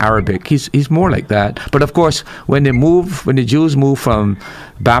look kind of Arabic, he's more like that. But of course, when the Jews moved from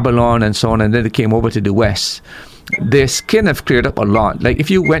Babylon and so on, and then they came over to the West, their skin have cleared up a lot. Like if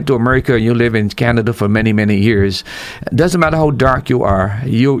you went to America and you live in Canada for many, many years, it doesn't matter how dark you are,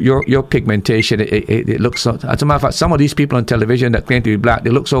 your pigmentation, it looks so. As a matter of fact, some of these people on television that claim to be black, they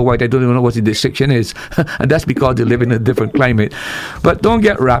look so white, they don't even know what the distinction is. And that's because they live in a different climate. But don't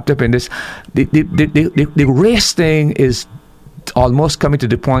get wrapped up in this. The race thing is almost coming to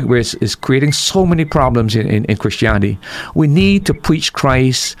the point where it's creating so many problems in Christianity. We need to preach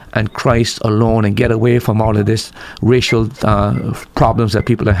Christ and Christ alone and get away from all of this racial problems that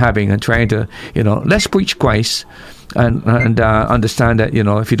people are having and trying to, let's preach Christ and understand that,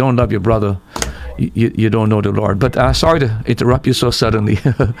 if you don't love your brother, you don't know the Lord. But sorry to interrupt you so suddenly.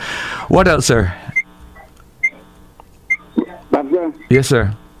 What else, sir? Pastor? Yes,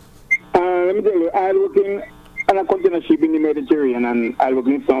 sir. Let me tell you, I'm working on a container ship in the Mediterranean, and I work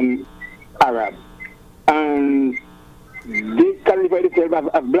with some Arabs, and they qualify themselves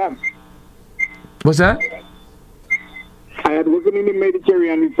as black. What's that? I had working in the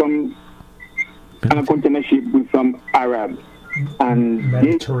Mediterranean with some on a container ship with some Arabs, and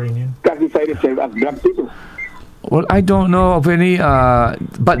they classify themselves as black people. Well, I don't know of any,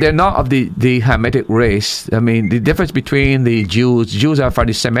 but they're not of the Hamitic race. I mean, the difference between the Jews are from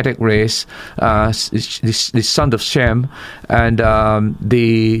the Semitic race, the son of Shem, and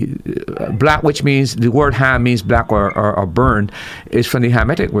the black, which means the word Ham means black or burned, is from the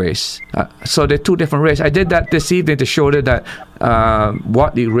Hamitic race. So they're two different races. I did that this evening to show that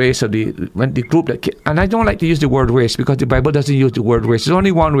what the race of the group that, and I don't like to use the word race because the Bible doesn't use the word race. There's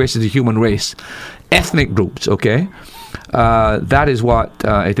only one race, is the human race. Ethnic groups, okay? That is what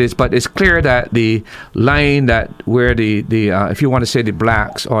it is. But it's clear that the line that where the if you want to say the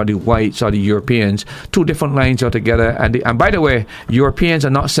blacks or the whites or the Europeans, two different lines altogether. And by the way, Europeans are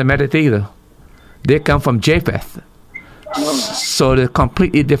not Semitic either. They come from Japheth. So they're a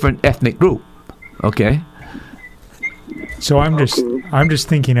completely different ethnic group, okay? So I'm just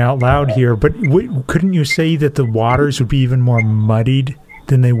thinking out loud here, but couldn't you say that the waters would be even more muddied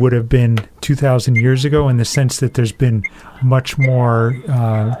than they would have been 2,000 years ago, in the sense that there's been much more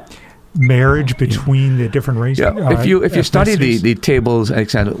marriage between the different races? Yeah. If you study the tables,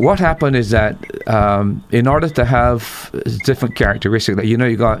 Alexander, what happened is that in order to have different characteristics, like,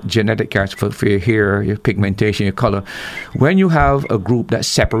 you got genetic characteristics for your hair, your pigmentation, your color. When you have a group that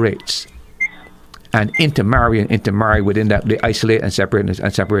separates and intermarry within that, they isolate and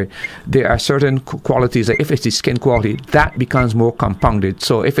separate. There are certain qualities that, if it's the skin quality, that becomes more compounded.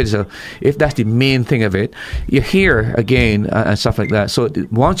 So if that's the main thing of it, your hair again and stuff like that. So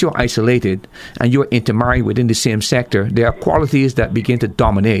once you're isolated and you're intermarried within the same sector, there are qualities that begin to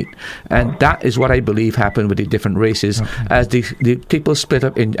dominate, and that is what I believe happened with the different races, as the people split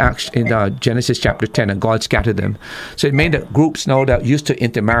up in Genesis chapter 10, and God scattered them. So it meant that groups now that used to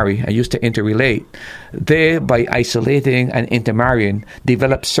intermarry and used to interrelate, they, by isolating and intermarrying,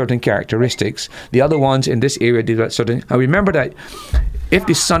 develop certain characteristics. The other ones in this area develop certain. And remember that if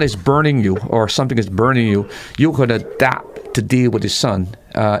the sun is burning you or something is burning you, you're going to adapt to deal with the sun.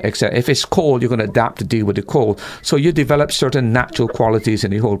 Except if it's cold, you're going to adapt to deal with the cold. So you develop certain natural qualities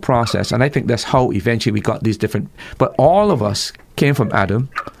in the whole process. And I think that's how eventually we got these different. But all of us came from Adam.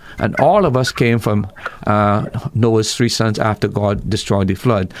 And all of us came from Noah's 3 sons after God destroyed the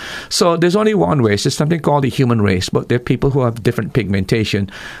flood. So there's only one race. There's something called the human race, but there are people who have different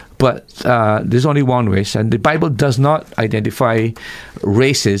pigmentation. But there's only one race. And the Bible does not identify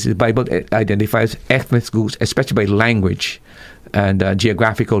races. The Bible identifies ethnic groups, especially by language and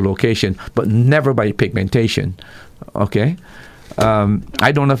geographical location, but never by pigmentation. Okay?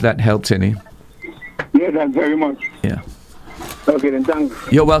 I don't know if that helps any. Yeah, that's very much. Yeah. Okay, then thanks.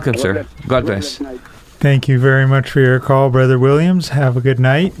 You're welcome, sir. God bless. Thank you very much for your call, Brother Williams. Have a good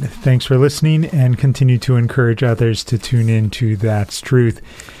night. Thanks for listening, and continue to encourage others to tune in to That's Truth.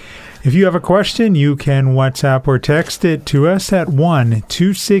 If you have a question, you can WhatsApp or text it to us at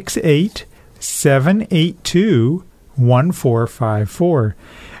 1-268-782-1454.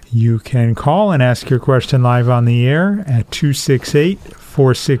 You can call and ask your question live on the air at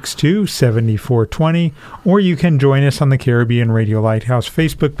 268-462-7420, or you can join us on the Caribbean Radio Lighthouse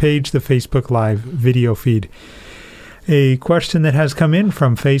Facebook page, the Facebook Live video feed. A question that has come in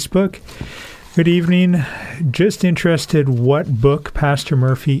from Facebook. Good evening. Just interested what book Pastor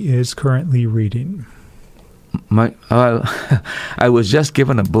Murphy is currently reading. I was just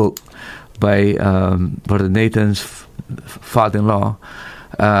given a book by Brother Nathan's father-in-law.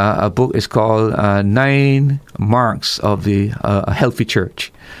 A book is called 9 Marks of a Healthy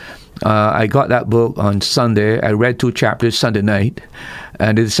Church. I got that book on Sunday. I read 2 chapters Sunday night,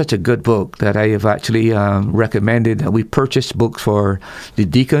 and it's such a good book that I have actually recommended. We purchased books for the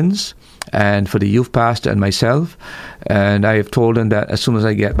deacons and for the youth pastor and myself, and I have told them that as soon as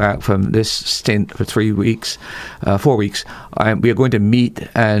I get back from this stint for 4 weeks, we are going to meet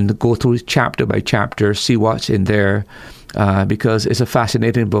and go through chapter by chapter, see what's in there, because it's a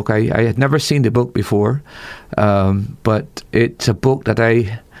fascinating book. I had never seen the book before, but it's a book that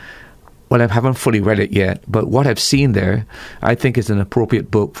I haven't fully read it yet, but what I've seen there, I think is an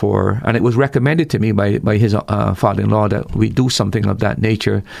appropriate book for, and it was recommended to me by his father-in-law that we do something of that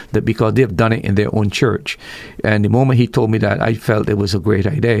nature, that because they've done it in their own church. And the moment he told me that, I felt it was a great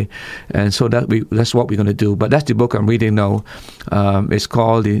idea. And so that's what we're going to do. But that's the book I'm reading now. It's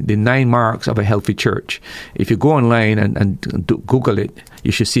called the 9 Marks of a Healthy Church. If you go online and Google it,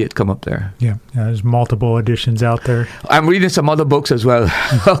 you should see it come up there. Yeah, there's multiple editions out there. I'm reading some other books as well.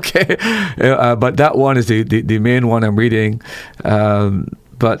 Okay. But that one is the main one I'm reading.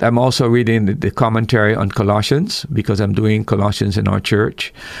 But I'm also reading the commentary on Colossians, because I'm doing Colossians in our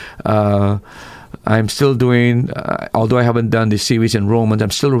church. I'm still doing, although I haven't done the series in Romans, I'm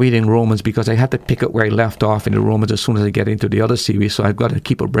still reading Romans because I have to pick up where I left off in the Romans as soon as I get into the other series. So I've got to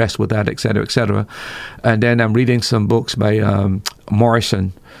keep abreast with that, etc., etc. And then I'm reading some books by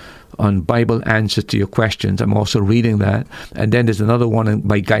Morrison on Bible answers to your questions. I'm also reading that. And then there's another one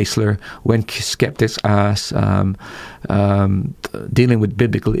by Geisler, When Skeptics Ask, dealing with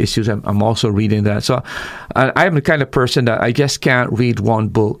biblical issues. I'm also reading that. So I'm the kind of person that I just can't read one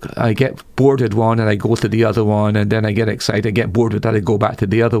book. I get bored with one and I go to the other one, and then I get excited. I get bored with that, I go back to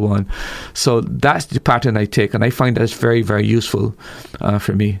the other one. So that's the pattern I take, and I find that's very, very useful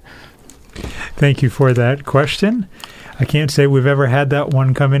for me. Thank you for that question. I can't say we've ever had that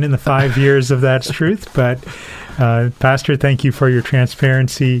one come in the 5 years of That's Truth, but Pastor, thank you for your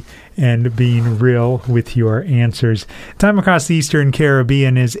transparency and being real with your answers. Time across the Eastern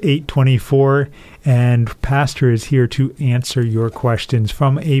Caribbean is 8:24, and Pastor is here to answer your questions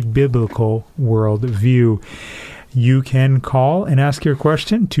from a biblical worldview. You can call and ask your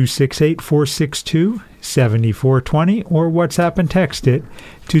question, 268-462-7420, or WhatsApp and text it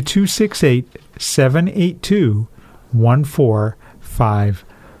to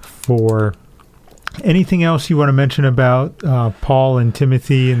 268-782-1454. Anything else you want to mention about Paul and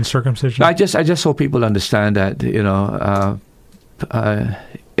Timothy and circumcision? I just hope people understand that,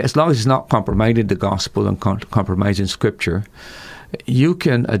 as long as it's not compromising the gospel and compromising Scripture, you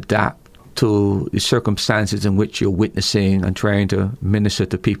can adapt to the circumstances in which you're witnessing and trying to minister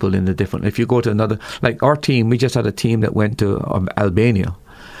to people in the different. If you go to another, like our team, we just had a team that went to Albania,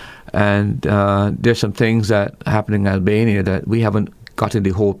 and there's some things that happen in Albania that we haven't gotten the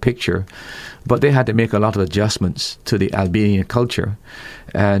whole picture, but they had to make a lot of adjustments to the Albanian culture,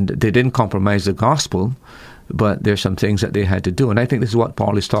 and they didn't compromise the gospel, but there's some things that they had to do. And I think this is what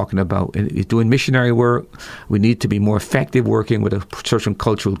Paul is talking about. He's doing missionary work. We need to be more effective working with a certain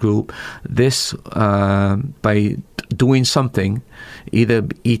cultural group. This, by doing something, either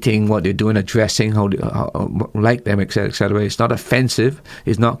eating what they're doing, addressing how like them, etc., etc. It's not offensive.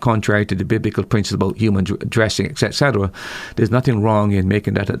 It's not contrary to the biblical principle about human dressing, etc. There's nothing wrong in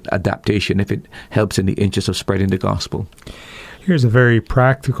making that adaptation if it helps in the interest of spreading the gospel. Here's a very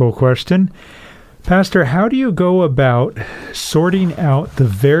practical question. Pastor, how do you go about sorting out the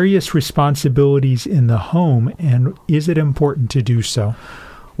various responsibilities in the home, and is it important to do so?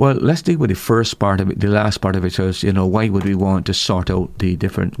 Well, let's deal with the first part of it. The last part of it is, why would we want to sort out the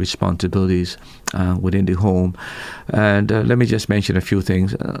different responsibilities within the home? And let me just mention a few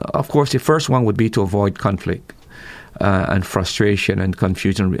things. Of course, the first one would be to avoid conflict and frustration and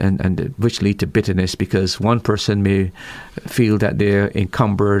confusion, and which lead to bitterness, because one person may feel that they're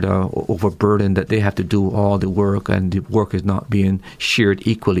encumbered or overburdened, that they have to do all the work and the work is not being shared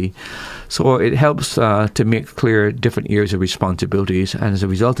equally. So it helps to make clear different areas of responsibilities, and as a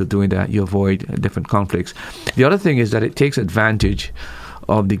result of doing that, you avoid different conflicts. The other thing is that it takes advantage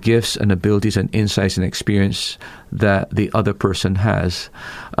of the gifts and abilities and insights and experience that the other person has.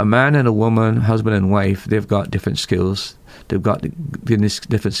 A man and a woman, husband and wife, they've got different skills. They've got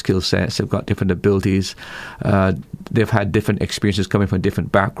different skill sets. They've got different abilities. They've had different experiences coming from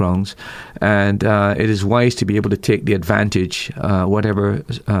different backgrounds. And it is wise to be able to take the advantage, whatever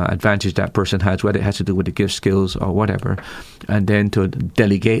advantage that person has, whether it has to do with the gift skills or whatever, and then to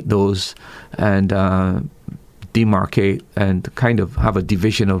delegate those and demarcate and kind of have a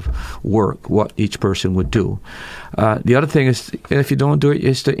division of work, what each person would do. The other thing is, if you don't do it,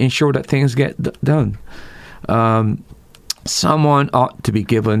 is to ensure that things get done. Someone ought to be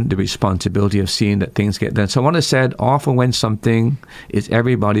given the responsibility of seeing that things get done. Someone has said, often when something is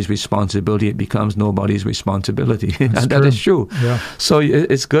everybody's responsibility, it becomes nobody's responsibility. And that is true. Yeah. So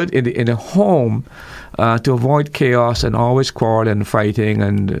it's good in a home to avoid chaos and always quarreling and fighting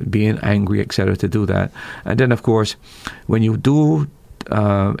and being angry, etc., to do that. And then, of course, when you do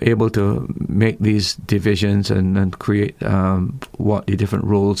able to make these divisions and create what the different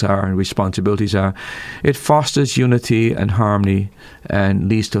roles are and responsibilities are, it fosters unity and harmony and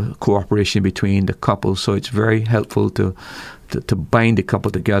leads to cooperation between the couple. So it's very helpful to bind the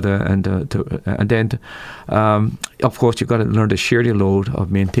couple together, and then of course you've got to learn to share the load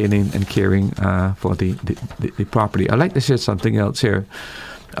of maintaining and caring for the property. I'd like to say something else here.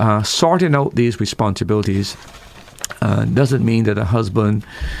 Sorting out these responsibilities doesn't mean that a husband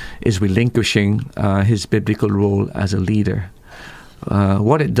is relinquishing his biblical role as a leader.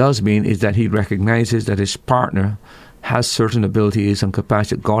 What it does mean is that he recognizes that his partner has certain abilities and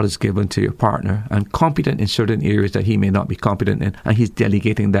capacity that God has given to your partner, and competent in certain areas that he may not be competent in, and he's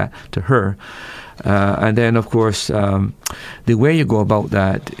delegating that to her. And then, of course, the way you go about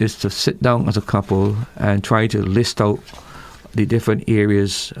that is to sit down as a couple and try to list out the different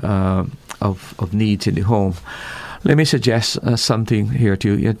areas of needs in the home. Let me suggest something here to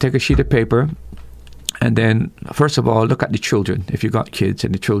you. You take a sheet of paper, and then, first of all, look at the children, if you've got kids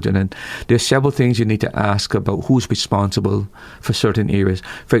and the children. And there's several things you need to ask about who's responsible for certain areas.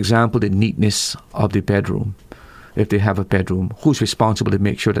 For example, the neatness of the bedroom. If they have a bedroom, who's responsible to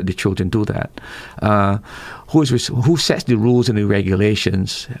make sure that the children do that? Who sets the rules and the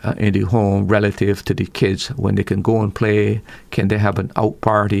regulations in the home relative to the kids when they can go and play? Can they have an out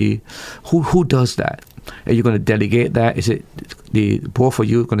party? Who does that? Are you going to delegate that? Is it the both of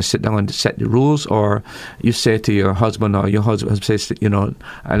you going to sit down and set the rules, or you say to your husband, or your husband says,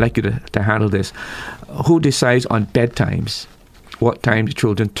 I'd like you to handle this? Who decides on bedtimes? What time the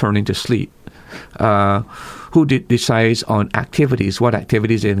children turn into sleep? Who decides on activities, what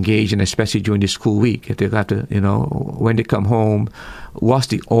activities they engage in, especially during the school week? If they have to, when they come home, what's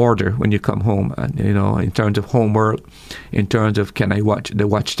the order when you come home? And, in terms of homework, in terms of can they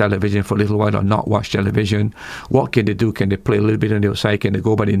watch television for a little while or not watch television? What can they do? Can they play a little bit on the outside? Can they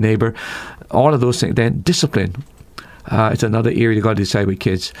go by the neighbor? All of those things. Then discipline. It's another area you got to decide with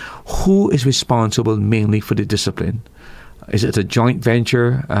kids. Who is responsible mainly for the discipline? Is it a joint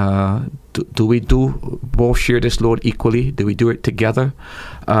venture? Do we both share this load equally? Do we do it together?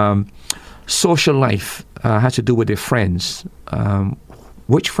 Social life has to do with their friends.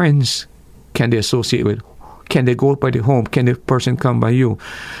 Which friends can they associate with? Can they go by the home? Can the person come by you?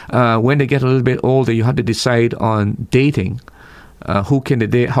 When they get a little bit older, you have to decide on dating. Who can they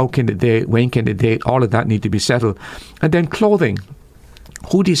date? How can they date? When can they date? All of that need to be settled. And then clothing.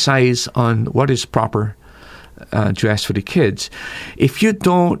 Who decides on what is proper dress for the kids? If you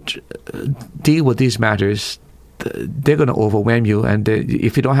don't deal with these matters, they're going to overwhelm you, and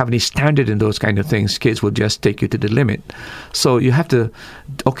if you don't have any standard in those kind of things, kids will just take you to the limit. So you have to,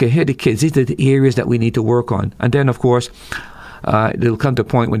 here are the kids, these are the areas that we need to work on. And then, of course, it'll come to a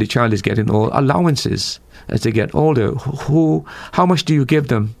point when the child is getting old, allowances as they get older. How much do you give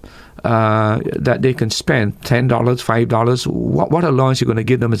them that they can spend? $10, $5? What allowance you're going to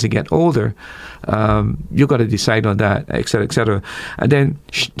give them as they get older? You've got to decide on that, et cetera, et cetera. And then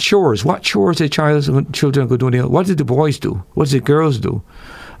chores. What chores the children go do? What do the boys do? What do the girls do?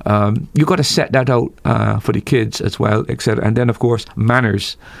 You've got to set that out for the kids as well, et cetera. And then, of course,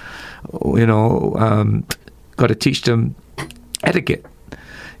 manners. Got to teach them etiquette.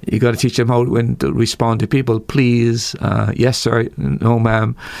 You got to teach them when to respond to people. Please, yes, sir, no,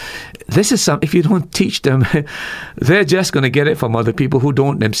 ma'am. This is if you don't teach them, they're just going to get it from other people who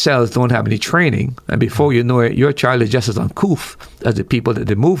don't have any training. And before you know it, your child is just as uncouth as the people that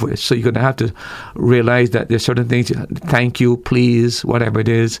they move with. So you're going to have to realize that there's certain things, thank you, please, whatever it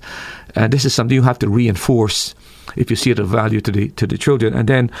is. And this is something you have to reinforce if you see it of value to the children. And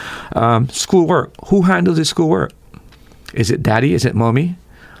then schoolwork. Who handles the schoolwork? Is it daddy? Is it mommy?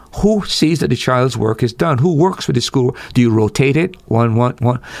 Who sees that the child's work is done? Who works with the school? Do you rotate it? One.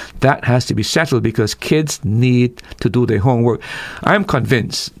 That has to be settled because kids need to do their homework. I'm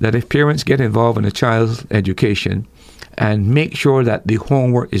convinced that if parents get involved in a child's education and make sure that the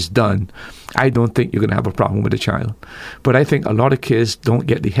homework is done, I don't think you're going to have a problem with the child. But I think a lot of kids don't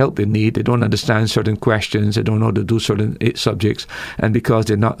get the help they need. They don't understand certain questions. They don't know how to do certain subjects. And because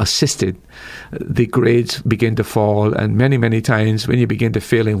they're not assisted, the grades begin to fall. And many, many times when you begin to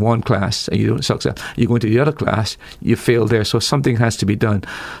fail in one class and you don't succeed, you go into the other class, you fail there. So something has to be done.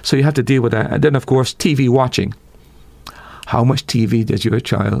 So you have to deal with that. And then, of course, TV watching. How much TV does your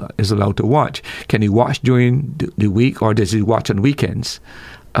child is allowed to watch? Can he watch during the week or does he watch on weekends?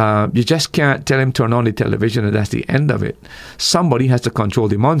 You just can't tell him turn on the television and that's the end of it. Somebody has to control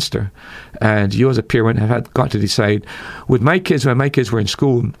the monster. And you as a parent have got to decide. With my kids, when my kids were in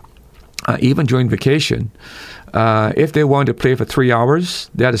school, even during vacation, if they wanted to play for 3 hours,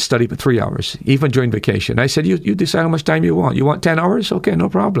 they had to study for 3 hours, even during vacation. I said, you decide how much time you want. You want 10 hours? Okay, no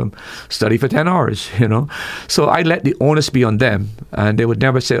problem. Study for 10 hours, So I let the onus be on them, and they would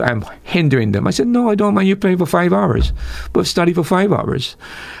never say, I'm hindering them. I said, no, I don't mind you playing for 5 hours, but study for 5 hours.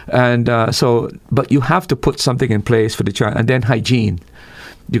 And but you have to put something in place for the child. And then hygiene.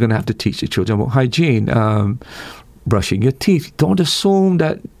 You're going to have to teach the children about hygiene. Brushing your teeth. Don't assume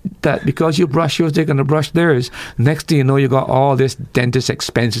that because you brush yours, they're going to brush theirs. Next thing you know, you got all this dentist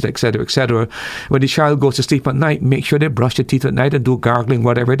expenses, etc., etc. When the child goes to sleep at night, make sure they brush their teeth at night and do gargling,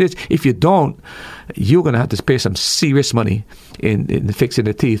 whatever it is. If you don't, you're going to have to pay some serious money in fixing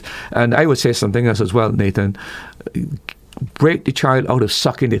the teeth. And I would say something else as well, Nathan. Break the child out of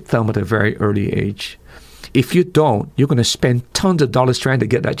sucking the thumb at a very early age. If you don't, you're going to spend tons of dollars trying to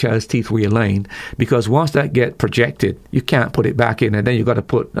get that child's teeth realigned, because once that gets projected, you can't put it back in, and then you got to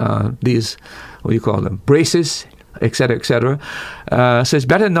put these, what do you call them, braces, etc., etc. So it's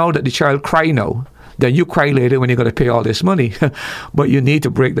better now that the child cry now than you cry later when you're going to pay all this money. But you need to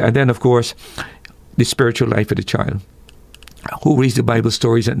break that. And then, of course, the spiritual life of the child. Who reads the Bible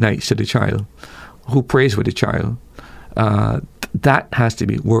stories at night to the child? Who prays with the child? That has to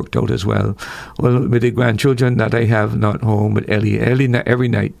be worked out as well. Well, with the grandchildren that I have not home, with Ellie, every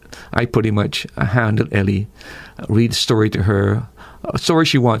night I pretty much handle Ellie, read a story to her, a story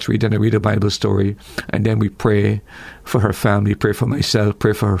she wants to read, and I read a Bible story, and then we pray for her family, pray for myself,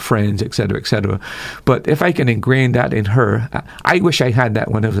 pray for her friends, etc., etc. But if I can ingrain that in her, I wish I had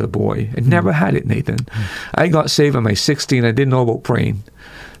that when I was a boy. I never had it, Nathan. I got saved when I was 16. I didn't know about praying.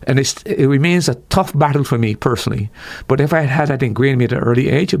 And it remains a tough battle for me personally. But if I had that ingrained in me at an early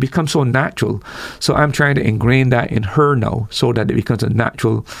age, it becomes so natural. So I'm trying to ingrain that in her now so that it becomes a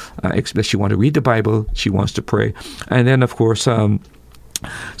natural, she wants to read the Bible, she wants to pray. And then, of course,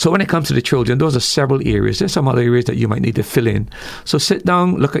 so when it comes to the children, those are several areas. There's some other areas that you might need to fill in. So sit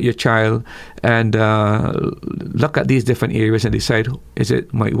down, look at your child, and look at these different areas and decide, is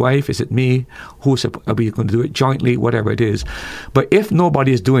it my wife, is it me, are we going to do it jointly, whatever it is. But if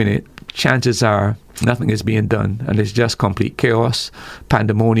nobody is doing it, chances are nothing is being done, and it's just complete chaos,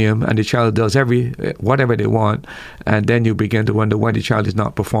 pandemonium, and the child does whatever they want, and then you begin to wonder why the child is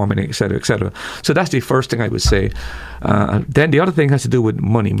not performing, etc., etc. So that's the first thing I would say. Then the other thing has to do with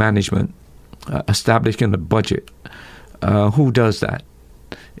money management, establishing a budget. Who does that?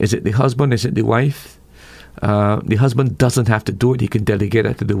 Is it the husband? Is it the wife? The husband doesn't have to do it. He can delegate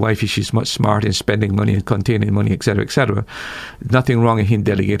it to the wife if she's much smart in spending money and containing money, etc., etc. Nothing wrong in him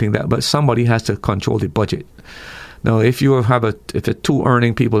delegating that, but somebody has to control the budget. Now, if the two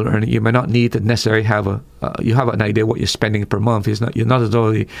earning people earning, you may not need to necessarily have you have an idea what you're spending per month. You're not as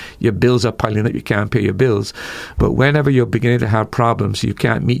though your bills are piling up, you can't pay your bills. But whenever you're beginning to have problems, you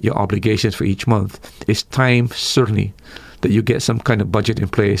can't meet your obligations for each month, it's time, certainly, that you get some kind of budget in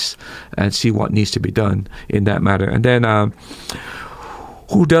place and see what needs to be done in that matter. And then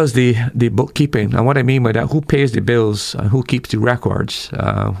who does the bookkeeping? And what I mean by that, who pays the bills? Who keeps the records?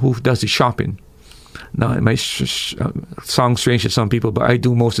 Who does the shopping? Now, it might sound strange to some people, but I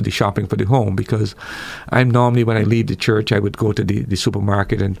do most of the shopping for the home, because I'm normally, when I leave the church, I would go to the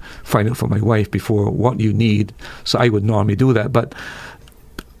supermarket and find out for my wife before what you need. So I would normally do that. But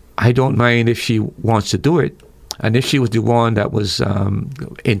I don't mind if she wants to do it. And if she was the one that was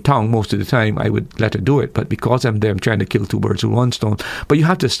in town most of the time, I would let her do it. But because I'm there, I'm trying to kill two birds with one stone. But you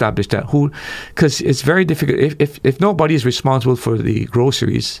have to establish that. Because it's very difficult. If nobody is responsible for the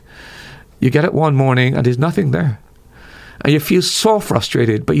groceries, you get it one morning and there's nothing there. And you feel so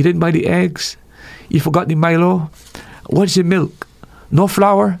frustrated, but you didn't buy the eggs. You forgot the Milo. What's the milk? No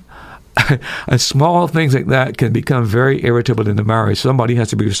flour? And small things like that can become very irritable in the marriage. Somebody has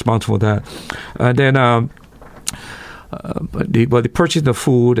to be responsible for that. And then the purchase of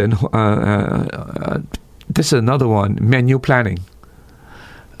food, and this is another one, menu planning.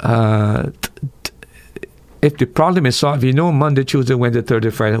 If the problem is solved, you know Monday, Tuesday, Wednesday, Thursday,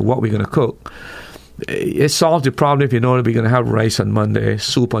 Friday, what we're going to cook. It solves the problem if you know that we're going to have rice on Monday,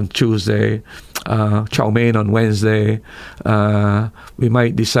 soup on Tuesday, chow mein on Wednesday. We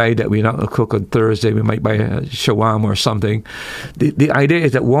might decide that we're not going to cook on Thursday. We might buy a shawarma or something. The idea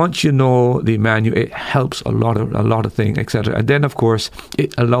is that once you know the menu, it helps a lot of things, etc. And then, of course,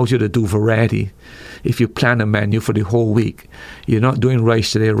 it allows you to do variety. If you plan a menu for the whole week, you're not doing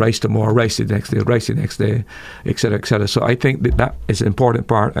rice today, rice tomorrow, rice the next day, rice the next day, etc., etc. So I think that is an important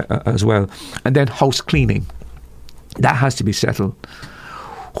part as well. And then house cleaning. That has to be settled.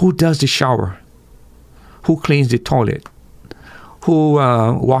 Who does the shower? Who cleans the toilet? Who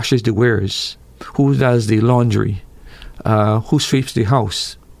washes the wares? Who does the laundry? Who sweeps the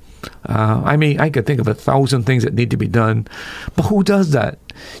house? I mean, I can think of 1,000 things that need to be done, but who does that?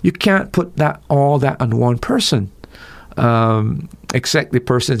 You can't put all that on one person, except the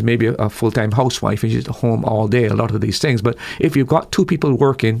person is maybe a full-time housewife and she's at home all day, a lot of these things. But if you've got two people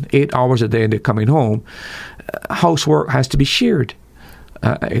working 8 hours a day and they're coming home, housework has to be shared,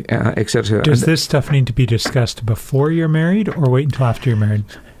 etc. Does this stuff need to be discussed before you're married or wait until after you're married?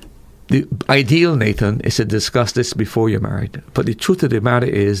 The ideal, Nathan, is to discuss this before you're married. But the truth of the matter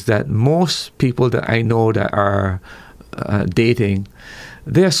is that most people that I know that are dating,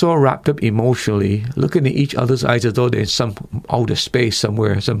 they're so wrapped up emotionally, looking at each other's eyes as though they're in some outer space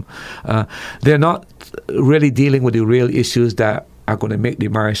somewhere. They're not really dealing with the real issues that are going to make the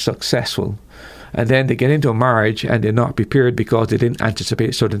marriage successful. And then they get into a marriage and they're not prepared because they didn't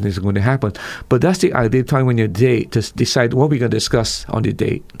anticipate certain things are going to happen. But that's the ideal time when you date to decide what we're going to discuss on the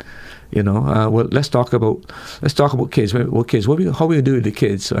date. You know, well, let's talk about kids. What kids? How are we going to do with the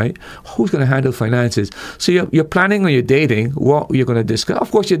kids, right? Who's going to handle finances? So you're planning when you're dating what you're going to discuss.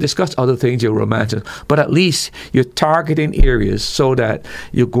 Of course, you discuss other things, you're romantic, but at least you're targeting areas so that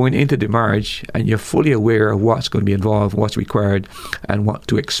you're going into the marriage and you're fully aware of what's going to be involved, what's required, and what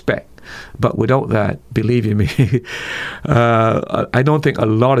to expect. But without that, believe you me, I don't think a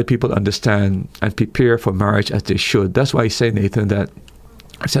lot of people understand and prepare for marriage as they should. That's why I say, Nathan, that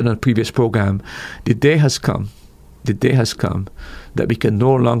I said on a previous program, the day has come that we can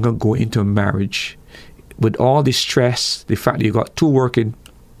no longer go into a marriage with all the stress, the fact that you got two working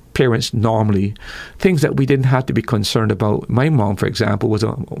parents normally, things that we didn't have to be concerned about. My mom, for example, was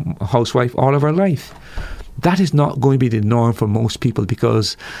a housewife all of her life. That is not going to be the norm for most people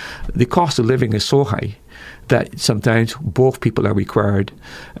because the cost of living is so high that sometimes both people are required.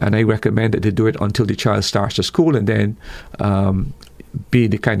 And I recommend that they do it until the child starts to school and then be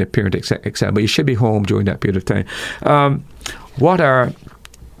the kind of parent, etc. But you should be home during that period of time. What are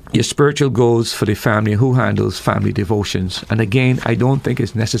your spiritual goals for the family? Who handles family devotions? And again, I don't think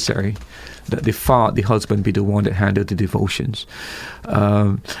it's necessary that the husband be the one that handles the devotions.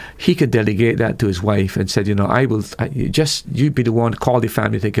 He could delegate that to his wife and said, you be the one, call the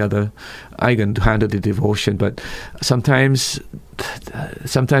family together. I can handle the devotion. But sometimes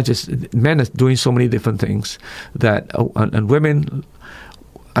it's, men are doing so many different things that, and women,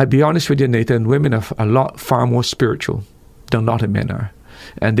 I'll be honest with you, Nathan, women are far more spiritual than a lot of men are.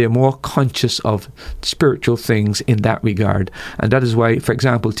 And they're more conscious of spiritual things in that regard. And that is why, for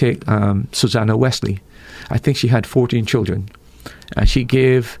example, take Susanna Wesley. I think she had 14 children. And she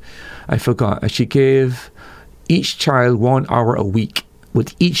gave each child 1 hour a week,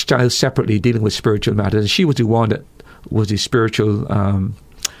 with each child separately dealing with spiritual matters. And she was the one that was the spiritual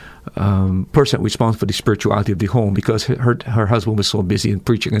person responsible for the spirituality of the home, because her husband was so busy in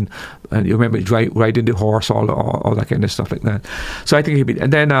preaching and you remember riding the horse, all that kind of stuff like that. So I think he'd be.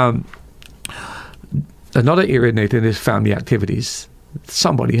 And then another area, Nathan, is family activities.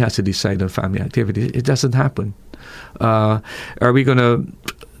 Somebody has to decide on family activities. It doesn't happen. Are we going to,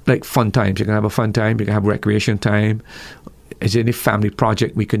 like, fun times? You're going to have a fun time. You're going to have recreation time. Is there any family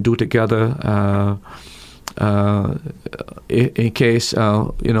project we can do together? In case,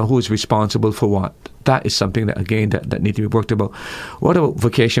 who is responsible for what? That is something that, again, that needs to be worked about. What about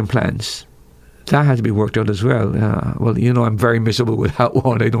vacation plans? That has to be worked out as well. I'm very miserable with that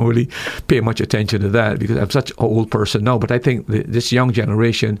one. I don't really pay much attention to that because I'm such an old person now. But I think this young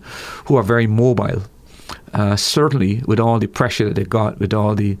generation who are very mobile, certainly with all the pressure that they got, with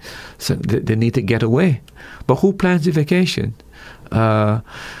all they need to get away. But who plans the vacation?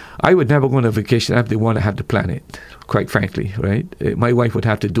 I would never go on a vacation if they want to have to plan it, quite frankly, right? My wife would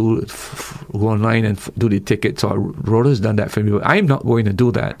have to go online and do the tickets, or Rhoda's done that for me. But I'm not going to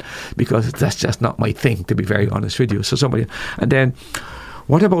do that because that's just not my thing, to be very honest with you. So and then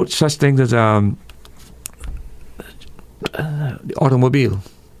what about such things as the automobile.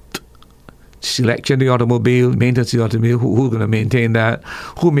 Selection of the automobile, maintenance of the automobile, who's going to maintain that,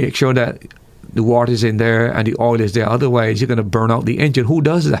 who makes sure that the water is in there and the oil is there. Otherwise, you're going to burn out the engine. Who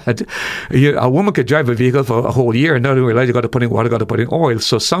does that? A woman could drive a vehicle for a whole year and not realize you got to put in water, got to put in oil.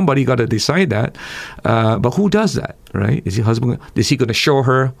 So somebody got to decide that. But who does that, right? Is your husband? Is he going to show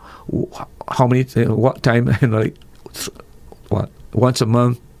her how many, what time, once a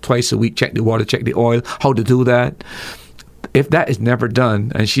month, twice a week, check the water, check the oil, how to do that? If that is never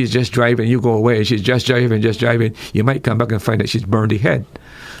done and she's just driving, you go away, she's just driving, you might come back and find that she's burned the head.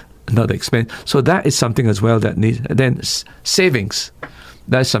 Another expense. So that is something as well that needs. Then savings.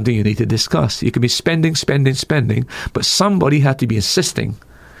 That's something you need to discuss. You can be spending, but somebody has to be insisting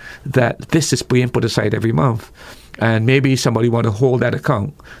that this is being put aside every month. And maybe somebody want to hold that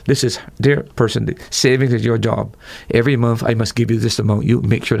account. This is their person. Savings is your job. Every month I must give you this amount. You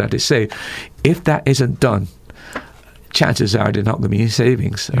make sure that it's saved. If that isn't done, chances are they're not going to be any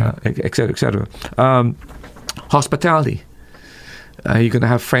savings, et cetera, et cetera. Hospitality. You're going to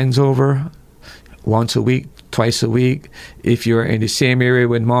have friends over once a week, twice a week. If you're in the same area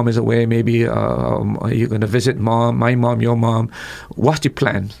when mom is away, maybe you're going to visit mom, my mom, your mom. What's the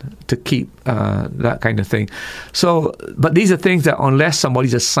plan to keep that kind of thing? So, but these are things that unless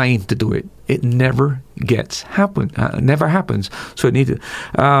somebody's assigned to do it, it never never happens. So it needs to...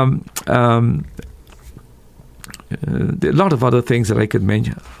 a lot of other things that I could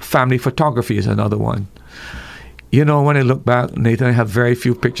mention. Family photography is another one. You know, when I look back, Nathan, I have very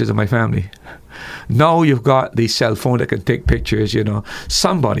few pictures of my family. Now you've got the cell phone that can take pictures, you know.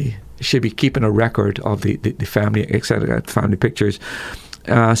 Somebody should be keeping a record of the family, etc., family pictures.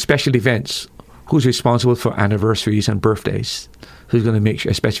 Special events. Who's responsible for anniversaries and birthdays? Who's going to make sure,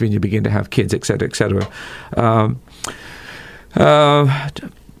 especially when you begin to have kids, etc., etc.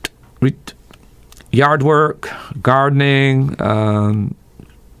 Yard work, gardening,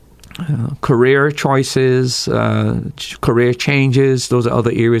 career choices, career changes. Those are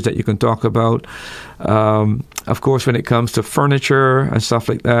other areas that you can talk about. Of course, when it comes to furniture and stuff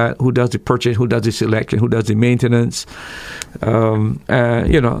like that, who does the purchase, who does the selection, who does the maintenance? That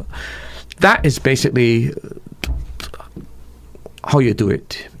is basically how you do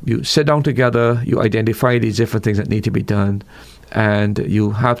it. You sit down together, you identify these different things that need to be done, and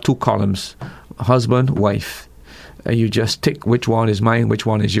you have two columns. Husband, wife, and you just tick which one is mine, which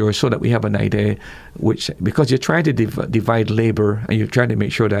one is yours, so that we have an idea because you're trying to divide labor, and you're trying to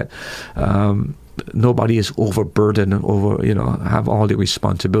make sure that nobody is overburdened and have all the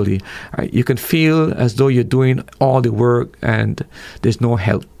responsibility. You can feel as though you're doing all the work and there's no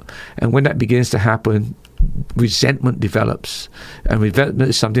help, and when that begins to happen, resentment develops, and resentment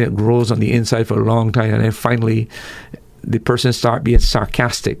is something that grows on the inside for a long time, and then finally the person start being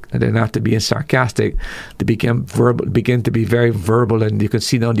sarcastic, and then after being sarcastic, they begin to be very verbal, and you can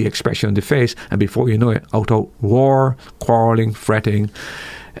see now the expression on the face, and before you know it, out war, quarreling, fretting,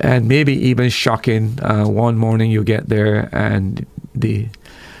 and maybe even shocking. One morning you get there, and the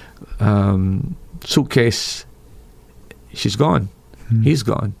suitcase, she's gone, he's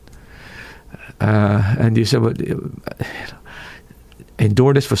gone, and you say, "But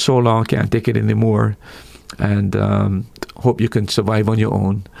endure this for so long, can't take it anymore." And hope you can survive on your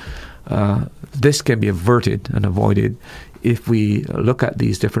own. This can be averted and avoided if we look at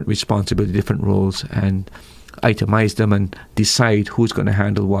these different responsibilities, different roles, and itemize them and decide who's going to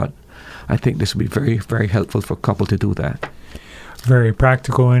handle what. I think this will be very, very helpful for a couple to do that. Very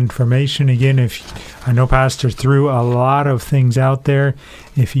practical information. Again, I know Pastor threw a lot of things out there.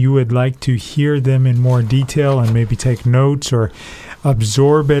 If you would like to hear them in more detail and maybe take notes or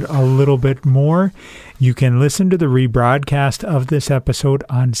absorb it a little bit more, you can listen to the rebroadcast of this episode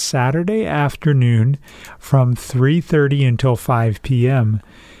on Saturday afternoon from 3:30 until 5 p.m.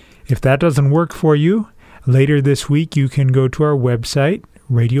 If that doesn't work for you, later this week you can go to our website,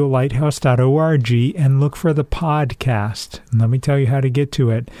 radiolighthouse.org, and look for the podcast. And let me tell you how to get to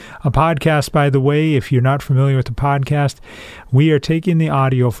it. A podcast, by the way, if you're not familiar with the podcast, we are taking the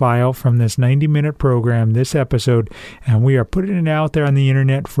audio file from this 90-minute program, this episode, and we are putting it out there on the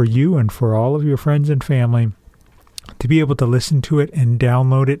internet for you and for all of your friends and family to be able to listen to it and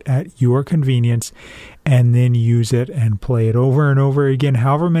download it at your convenience, and then use it and play it over and over again,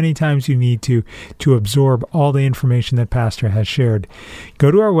 however many times you need to absorb all the information that Pastor has shared.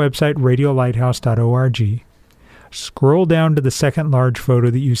 Go to our website, radiolighthouse.org. Scroll down to the second large photo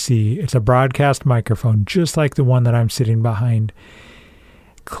that you see. It's a broadcast microphone, just like the one that I'm sitting behind.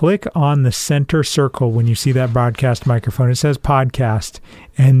 click on the center circle when you see that broadcast microphone. It says podcast.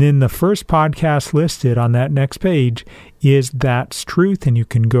 And then the first podcast listed on that next page is That's Truth. And you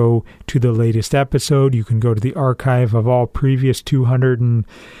can go to the latest episode. You can go to the archive of all previous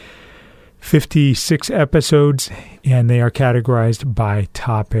 256 episodes, and they are categorized by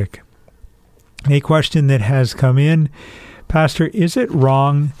topic. A question that has come in, Pastor, is it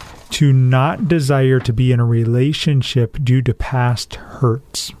wrong to not desire to be in a relationship due to past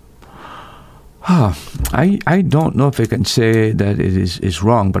hurts? I don't know if I can say that it is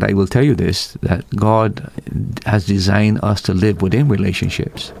wrong, but I will tell you this, that God has designed us to live within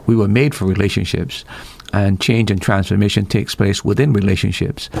relationships. We were made for relationships, and change and transformation takes place within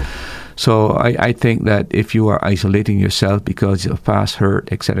relationships. So I think that if you are isolating yourself because of past hurt,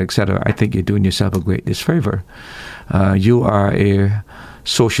 et cetera, I think you're doing yourself a great disfavor. You are a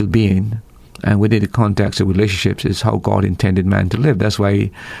social being, and within the context of relationships is how God intended man to live. That's why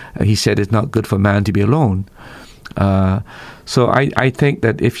he said it's not good for man to be alone. So I think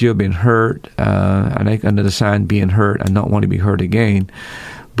that if you've been hurt, and I can understand being hurt and not want to be hurt again,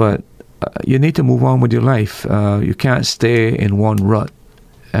 but you need to move on with your life. You can't stay in one rut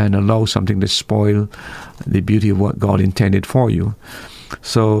and allow something to spoil the beauty of what God intended for you.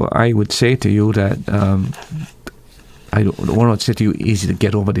 So I would say to you that I don't want to say to you easy to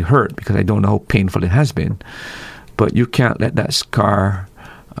get over the hurt, because I don't know how painful it has been. But you can't let that scar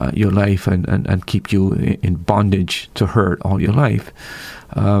your life and keep you in bondage to hurt all your life.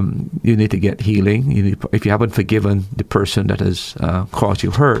 You need to get healing. If you haven't forgiven the person that has caused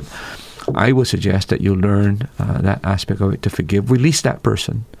you hurt, I would suggest that you learn that aspect of it, to forgive. Release that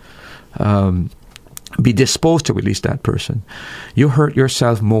person. Be disposed to release that person. You hurt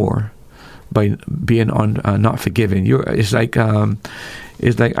yourself more by being not forgiving. It's like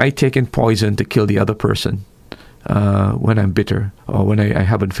I taking poison to kill the other person when I'm bitter or when I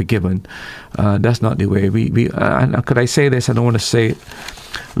haven't forgiven. That's not the way. And could I say this? I don't want to say it.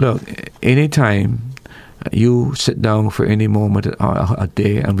 Look, anytime you sit down for any moment a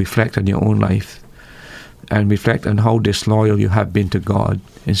day and reflect on your own life and reflect on how disloyal you have been to God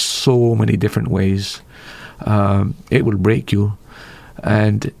in so many different ways, it will break you.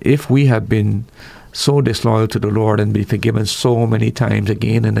 And if we have been so disloyal to the Lord and be forgiven so many times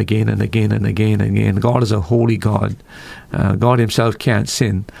again and again and again and again and again, God is a holy God. God himself can't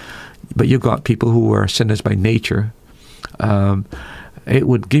sin. But you've got people who are sinners by nature. It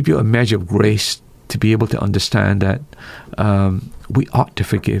would give you a measure of grace to be able to understand that we ought to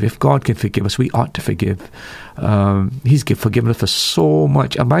forgive. If God can forgive us, we ought to forgive. He's forgiven us for so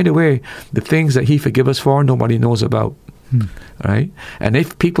much. And by the way, the things that he forgives us for, nobody knows about. Right? And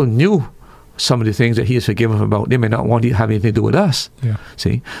if people knew some of the things that he has forgiven about, they may not want to have anything to do with us. Yeah.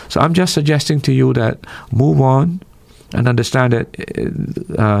 See? So I'm just suggesting to you that move on and understand that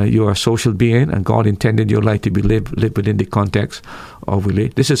you're a social being and God intended your life to be lived within the context of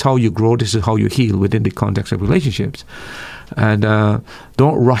relationship. This is how you grow. This is how you heal within the context of relationships. And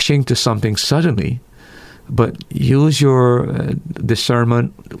don't rush into something suddenly, but use your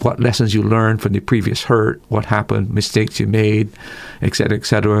discernment, what lessons you learned from the previous hurt, what happened, mistakes you made,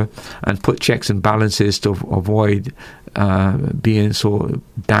 etc., and put checks and balances to avoid being so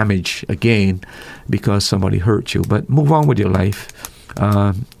damaged again because somebody hurt you. But move on with your life.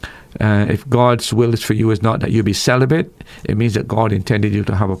 If God's will is for you is not that you be celibate, it means that God intended you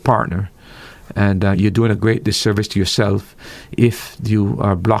to have a partner. And you're doing a great disservice to yourself if you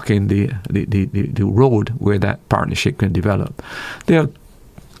are blocking the road where that partnership can develop. There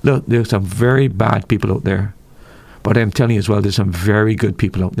are some very bad people out there, but I'm telling you as well, there's some very good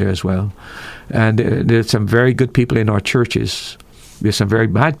people out there as well. And there's some very good people in our churches. There's some very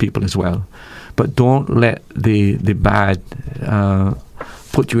bad people as well. But don't let the bad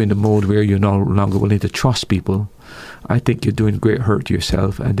put you in the mode where you're no longer willing to trust people. I think you're doing great hurt to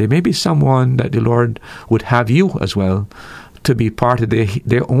yourself. And there may be someone that the Lord would have you as well to be part of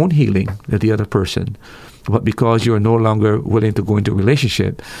their own healing of the other person. But because you're no longer willing to go into a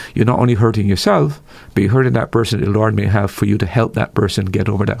relationship, you're not only hurting yourself, but you're hurting that person the Lord may have for you to help that person get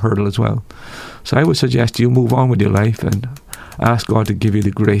over that hurdle as well. So I would suggest you move on with your life and ask God to give you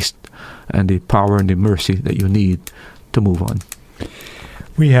the grace and the power and the mercy that you need to move on.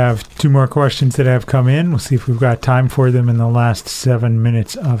 We have two more questions that have come in. We'll see if we've got time for them in the last 7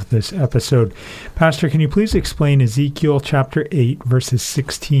 minutes of this episode. Pastor, can you please explain Ezekiel chapter 8, verses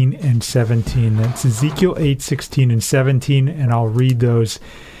 16 and 17? That's Ezekiel 8, 16 and 17, and I'll read those.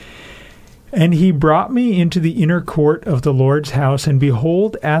 And he brought me into the inner court of the Lord's house, and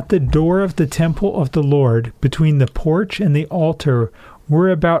behold, at the door of the temple of the Lord, between the porch and the altar, were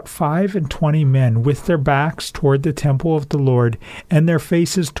about 25 men with their backs toward the temple of the Lord, and their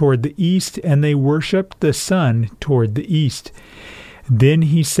faces toward the east, and they worshipped the sun toward the east. Then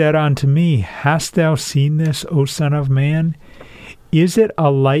he said unto me, Hast thou seen this, O son of man? Is it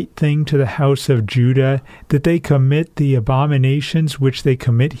a light thing to the house of Judah that they commit the abominations which they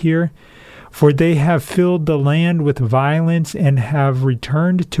commit here? For they have filled the land with violence, and have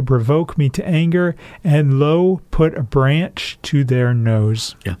returned to provoke me to anger, and lo, put a branch to their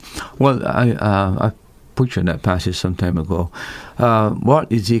nose. Yeah. Well, I preached on that passage some time ago. What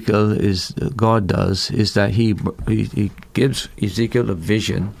God does is that he gives Ezekiel a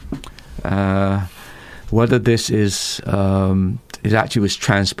vision. Whether this is it actually was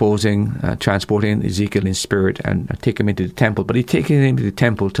transporting Ezekiel in spirit and taking him into the temple. But he taking him into the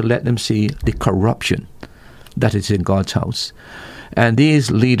temple to let them see the corruption that is in God's house. And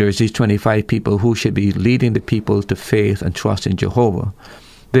these leaders, these 25 people who should be leading the people to faith and trust in Jehovah,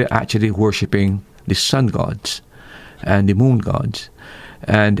 they're actually worshipping the sun gods and the moon gods.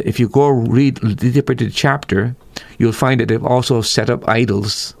 And if you go read deeper into the chapter, you'll find that they've also set up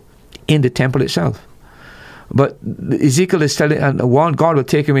idols in the temple itself. But Ezekiel is telling, and God will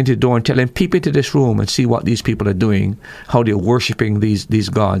take him into the door and tell him, peep into this room and see what these people are doing, how they're worshipping these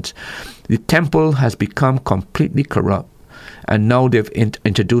gods. The temple has become completely corrupt, and now they've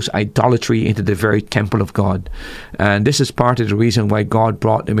introduced idolatry into the very temple of God. And this is part of the reason why God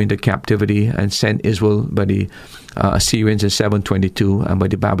brought them into captivity and sent Israel by the Assyrians in 722 and by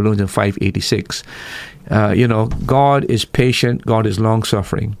the Babylonians in 586. God is patient, God is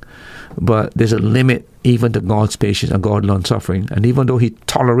long-suffering, but there's a limit even to God's patience and God's long-suffering. And even though he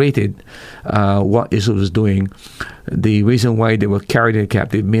tolerated what Israel was doing, the reason why they were carried into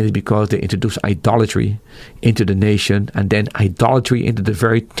captivity mainly because they introduced idolatry into the nation, and then idolatry into the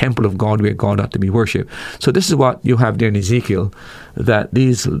very temple of God where God ought to be worshipped. So this is what you have there in Ezekiel, that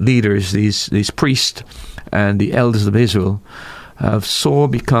these leaders, these priests and the elders of Israel have so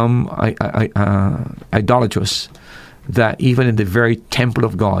become idolatrous that even in the very temple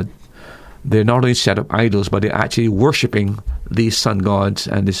of God, they not only set up idols, but they're actually worshipping these sun gods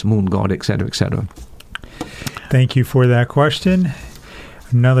and this moon god, etc., etc. Thank you for that question.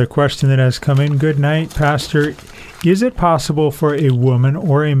 Another question that has come in. Good night, Pastor. Is it possible for a woman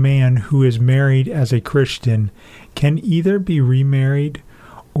or a man who is married as a Christian can either be remarried,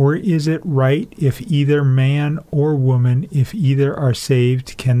 or is it right if either man or woman, if either are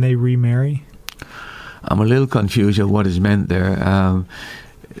saved, can they remarry? I'm a little confused of what is meant there.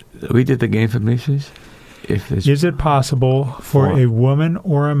 Read it again for me, please. Is it possible for a woman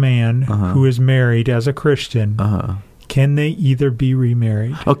or a man who is married as a Christian, can they either be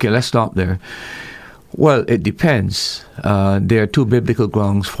remarried? Okay, let's stop there. Well, it depends. There are two biblical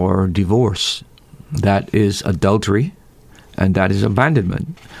grounds for divorce. That is adultery, and that is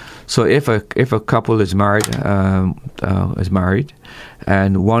abandonment. So if a couple is married,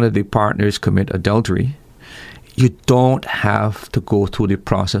 and one of the partners commit adultery, you don't have to go through the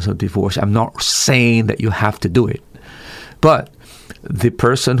process of divorce. I'm not saying that you have to do it. But the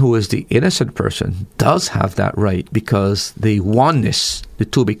person who is the innocent person does have that right, because the oneness, the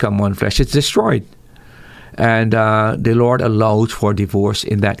two become one flesh, is destroyed. And the Lord allows for divorce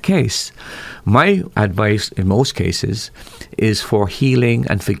in that case. My advice in most cases is for healing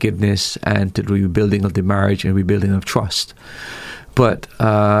and forgiveness and to the rebuilding of the marriage and rebuilding of trust. But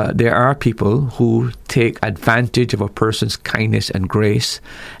there are people who take advantage of a person's kindness and grace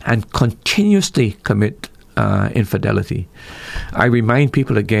and continuously commit infidelity. I remind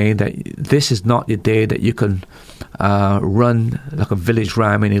people again that this is not the day that you can run like a village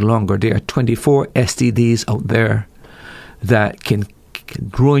ram any longer. There are 24 STDs out there that can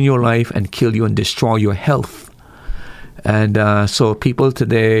ruin your life and kill you and destroy your health. And so people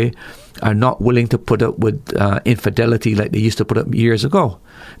today are not willing to put up with infidelity like they used to put up years ago,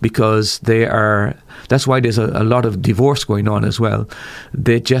 because that's why there's a lot of divorce going on as well.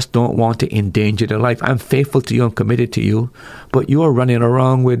 They just don't want to endanger their life. I'm faithful to you, I'm committed to you, but you are running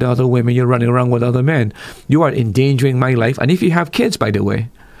around with other women, you're running around with other men. You are endangering my life. And if you have kids, by the way,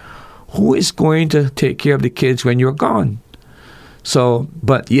 who is going to take care of the kids when you're gone? So,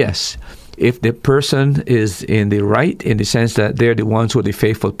 but yes, if the person is in the right, in the sense that they're the ones who are the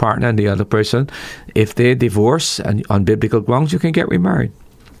faithful partner and the other person, if they divorce and on biblical grounds, you can get remarried.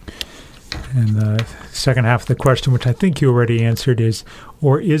 And the second half of the question, which I think you already answered, is,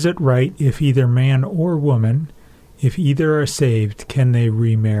 or is it right if either man or woman, if either are saved, can they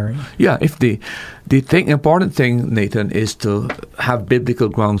remarry? Yeah, if the important thing, Nathan, is to have biblical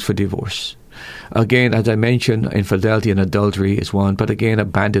grounds for divorce. Again, as I mentioned, infidelity and adultery is one, but again,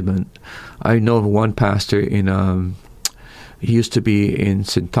 abandonment. I know one pastor in He used to be in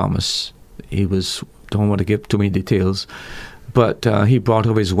St. Thomas. Don't want to give too many details, but he brought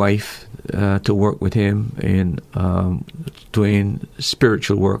over his wife to work with him in doing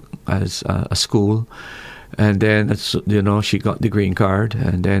spiritual work as a school. And then, she got the green card.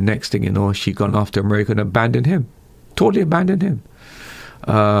 And then next thing you know, she gone off to America and abandoned him. Totally abandoned him.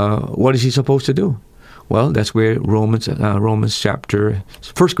 What is he supposed to do? Well, that's where 1 Corinthians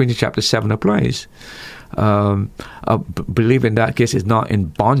chapter 7 applies. Believe in that case is not in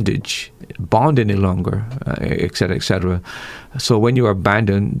bondage, bound any longer, etc., etc. So when you are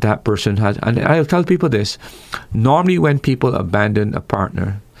abandoned, that person has, and I'll tell people this, normally when people abandon a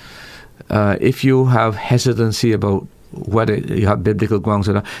partner, if you have hesitancy about whether you have biblical grounds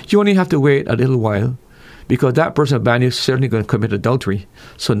or not, you only have to wait a little while, because that person abandoned you is certainly going to commit adultery.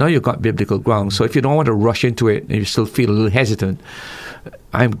 So now you've got biblical grounds. So if you don't want to rush into it and you still feel a little hesitant,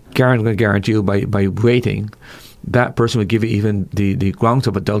 I'm going to guarantee you by waiting, that person will give you even the grounds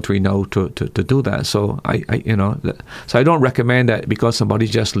of adultery now to do that. So I don't recommend that because somebody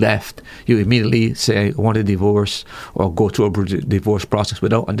just left, you immediately say, I want a divorce, or go through a divorce process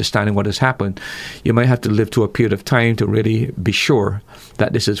without understanding what has happened. You might have to live through a period of time to really be sure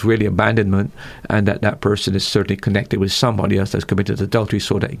that this is really abandonment and that person is certainly connected with somebody else that's committed adultery,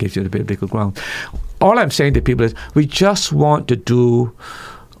 so that it gives you the biblical ground. All I'm saying to people is we just want to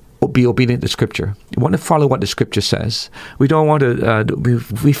be obedient to Scripture. We want to follow what the Scripture says. We don't want to,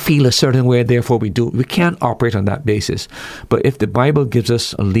 we feel a certain way, therefore we do. We can't operate on that basis. But if the Bible gives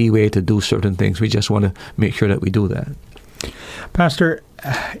us a leeway to do certain things, we just want to make sure that we do that. Pastor,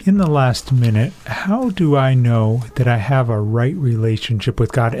 in the last minute, how do I know that I have a right relationship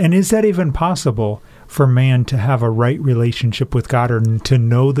with God? And is that even possible for man to have a right relationship with God, or to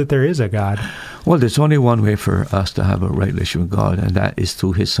know that there is a God? Well, there's only one way for us to have a right relationship with God, and that is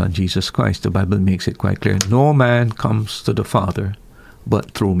through His Son, Jesus Christ. The Bible makes it quite clear. No man comes to the Father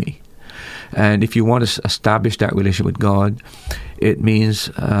but through me. And if you want to establish that relationship with God, it means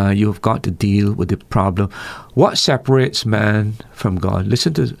you've got to deal with the problem. What separates man from God?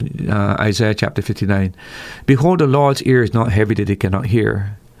 Listen to Isaiah chapter 59. Behold, the Lord's ear is not heavy that He cannot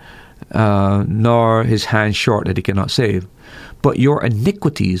hear, nor His hand short that He cannot save. But your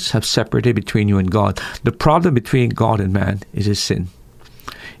iniquities have separated between you and God. The problem between God and man is his sin.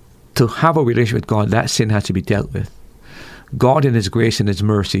 To have a relationship with God, that sin has to be dealt with. God in His grace and His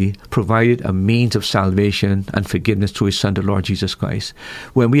mercy provided a means of salvation and forgiveness through His Son, the Lord Jesus Christ.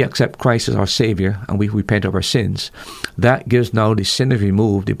 When we accept Christ as our Savior and we repent of our sins, that gives now the sin is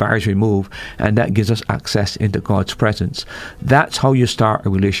removed, the barriers removed, and that gives us access into God's presence. That's how you start a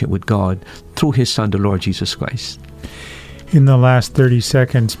relationship with God, through His Son, the Lord Jesus Christ. In the last 30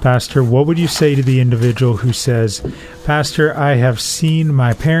 seconds, Pastor, what would you say to the individual who says, Pastor, I have seen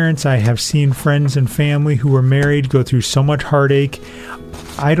my parents, I have seen friends and family who were married go through so much heartache.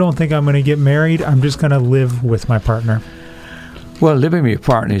 I don't think I'm going to get married. I'm just going to live with my partner. Well, living with your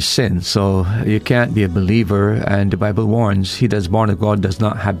partner is sin, so you can't be a believer, and the Bible warns, he that's born of God does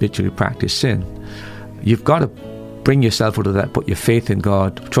not habitually practice sin. You've got to bring yourself out of that, put your faith in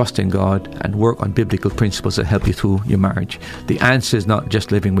God, trust in God, and work on biblical principles that help you through your marriage. The answer is not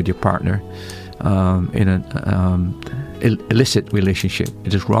just living with your partner in an illicit relationship.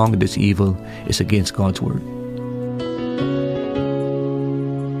 It is wrong, it is evil, it's against God's word.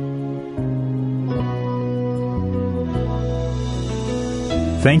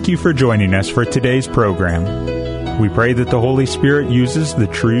 Thank you for joining us for today's program. We pray that the Holy Spirit uses the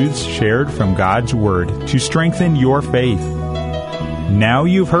truths shared from God's Word to strengthen your faith. Now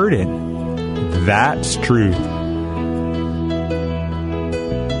you've heard it. That's truth.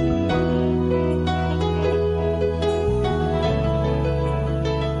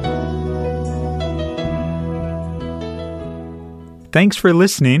 Thanks for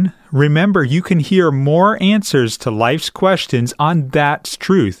listening. Remember, you can hear more answers to life's questions on That's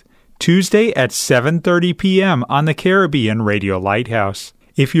Truth, Tuesday at 7:30 p.m. on the Caribbean Radio Lighthouse.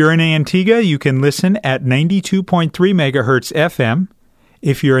 If you're in Antigua, you can listen at 92.3 megahertz FM.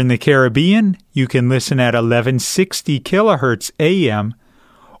 If you're in the Caribbean, you can listen at 1160 kilohertz AM,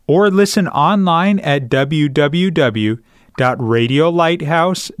 or listen online at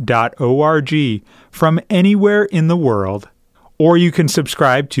www.radiolighthouse.org from anywhere in the world. Or you can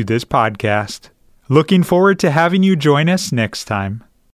subscribe to this podcast. Looking forward to having you join us next time.